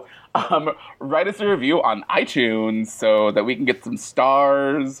show, write us a review on iTunes so that we can get some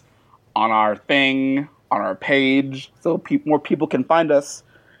stars on our thing, on our page, so more people can find us.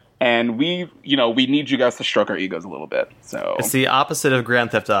 And we need you guys to stroke our egos a little bit. So it's the opposite of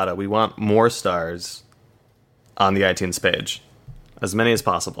Grand Theft Auto. We want more stars on the iTunes page, as many as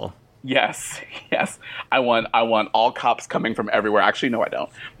possible. Yes. I want all cops coming from everywhere. Actually, no, I don't.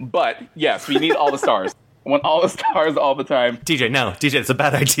 But yes, we need all the stars. I want all the stars all the time. DJ, it's a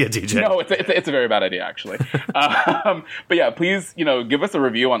bad idea, DJ. No, it's a very bad idea, actually. But yeah, please, give us a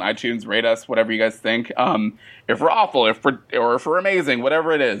review on iTunes, rate us, whatever you guys think. If we're awful, if we're amazing,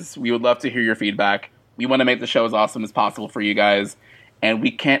 whatever it is, we would love to hear your feedback. We want to make the show as awesome as possible for you guys, and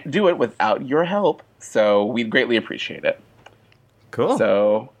we can't do it without your help. So we'd greatly appreciate it. Cool.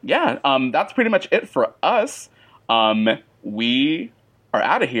 So yeah, that's pretty much it for us. We are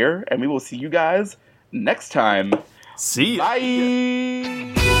out of here, and we will see you guys next time. See ya.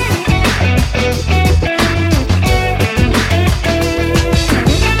 Bye.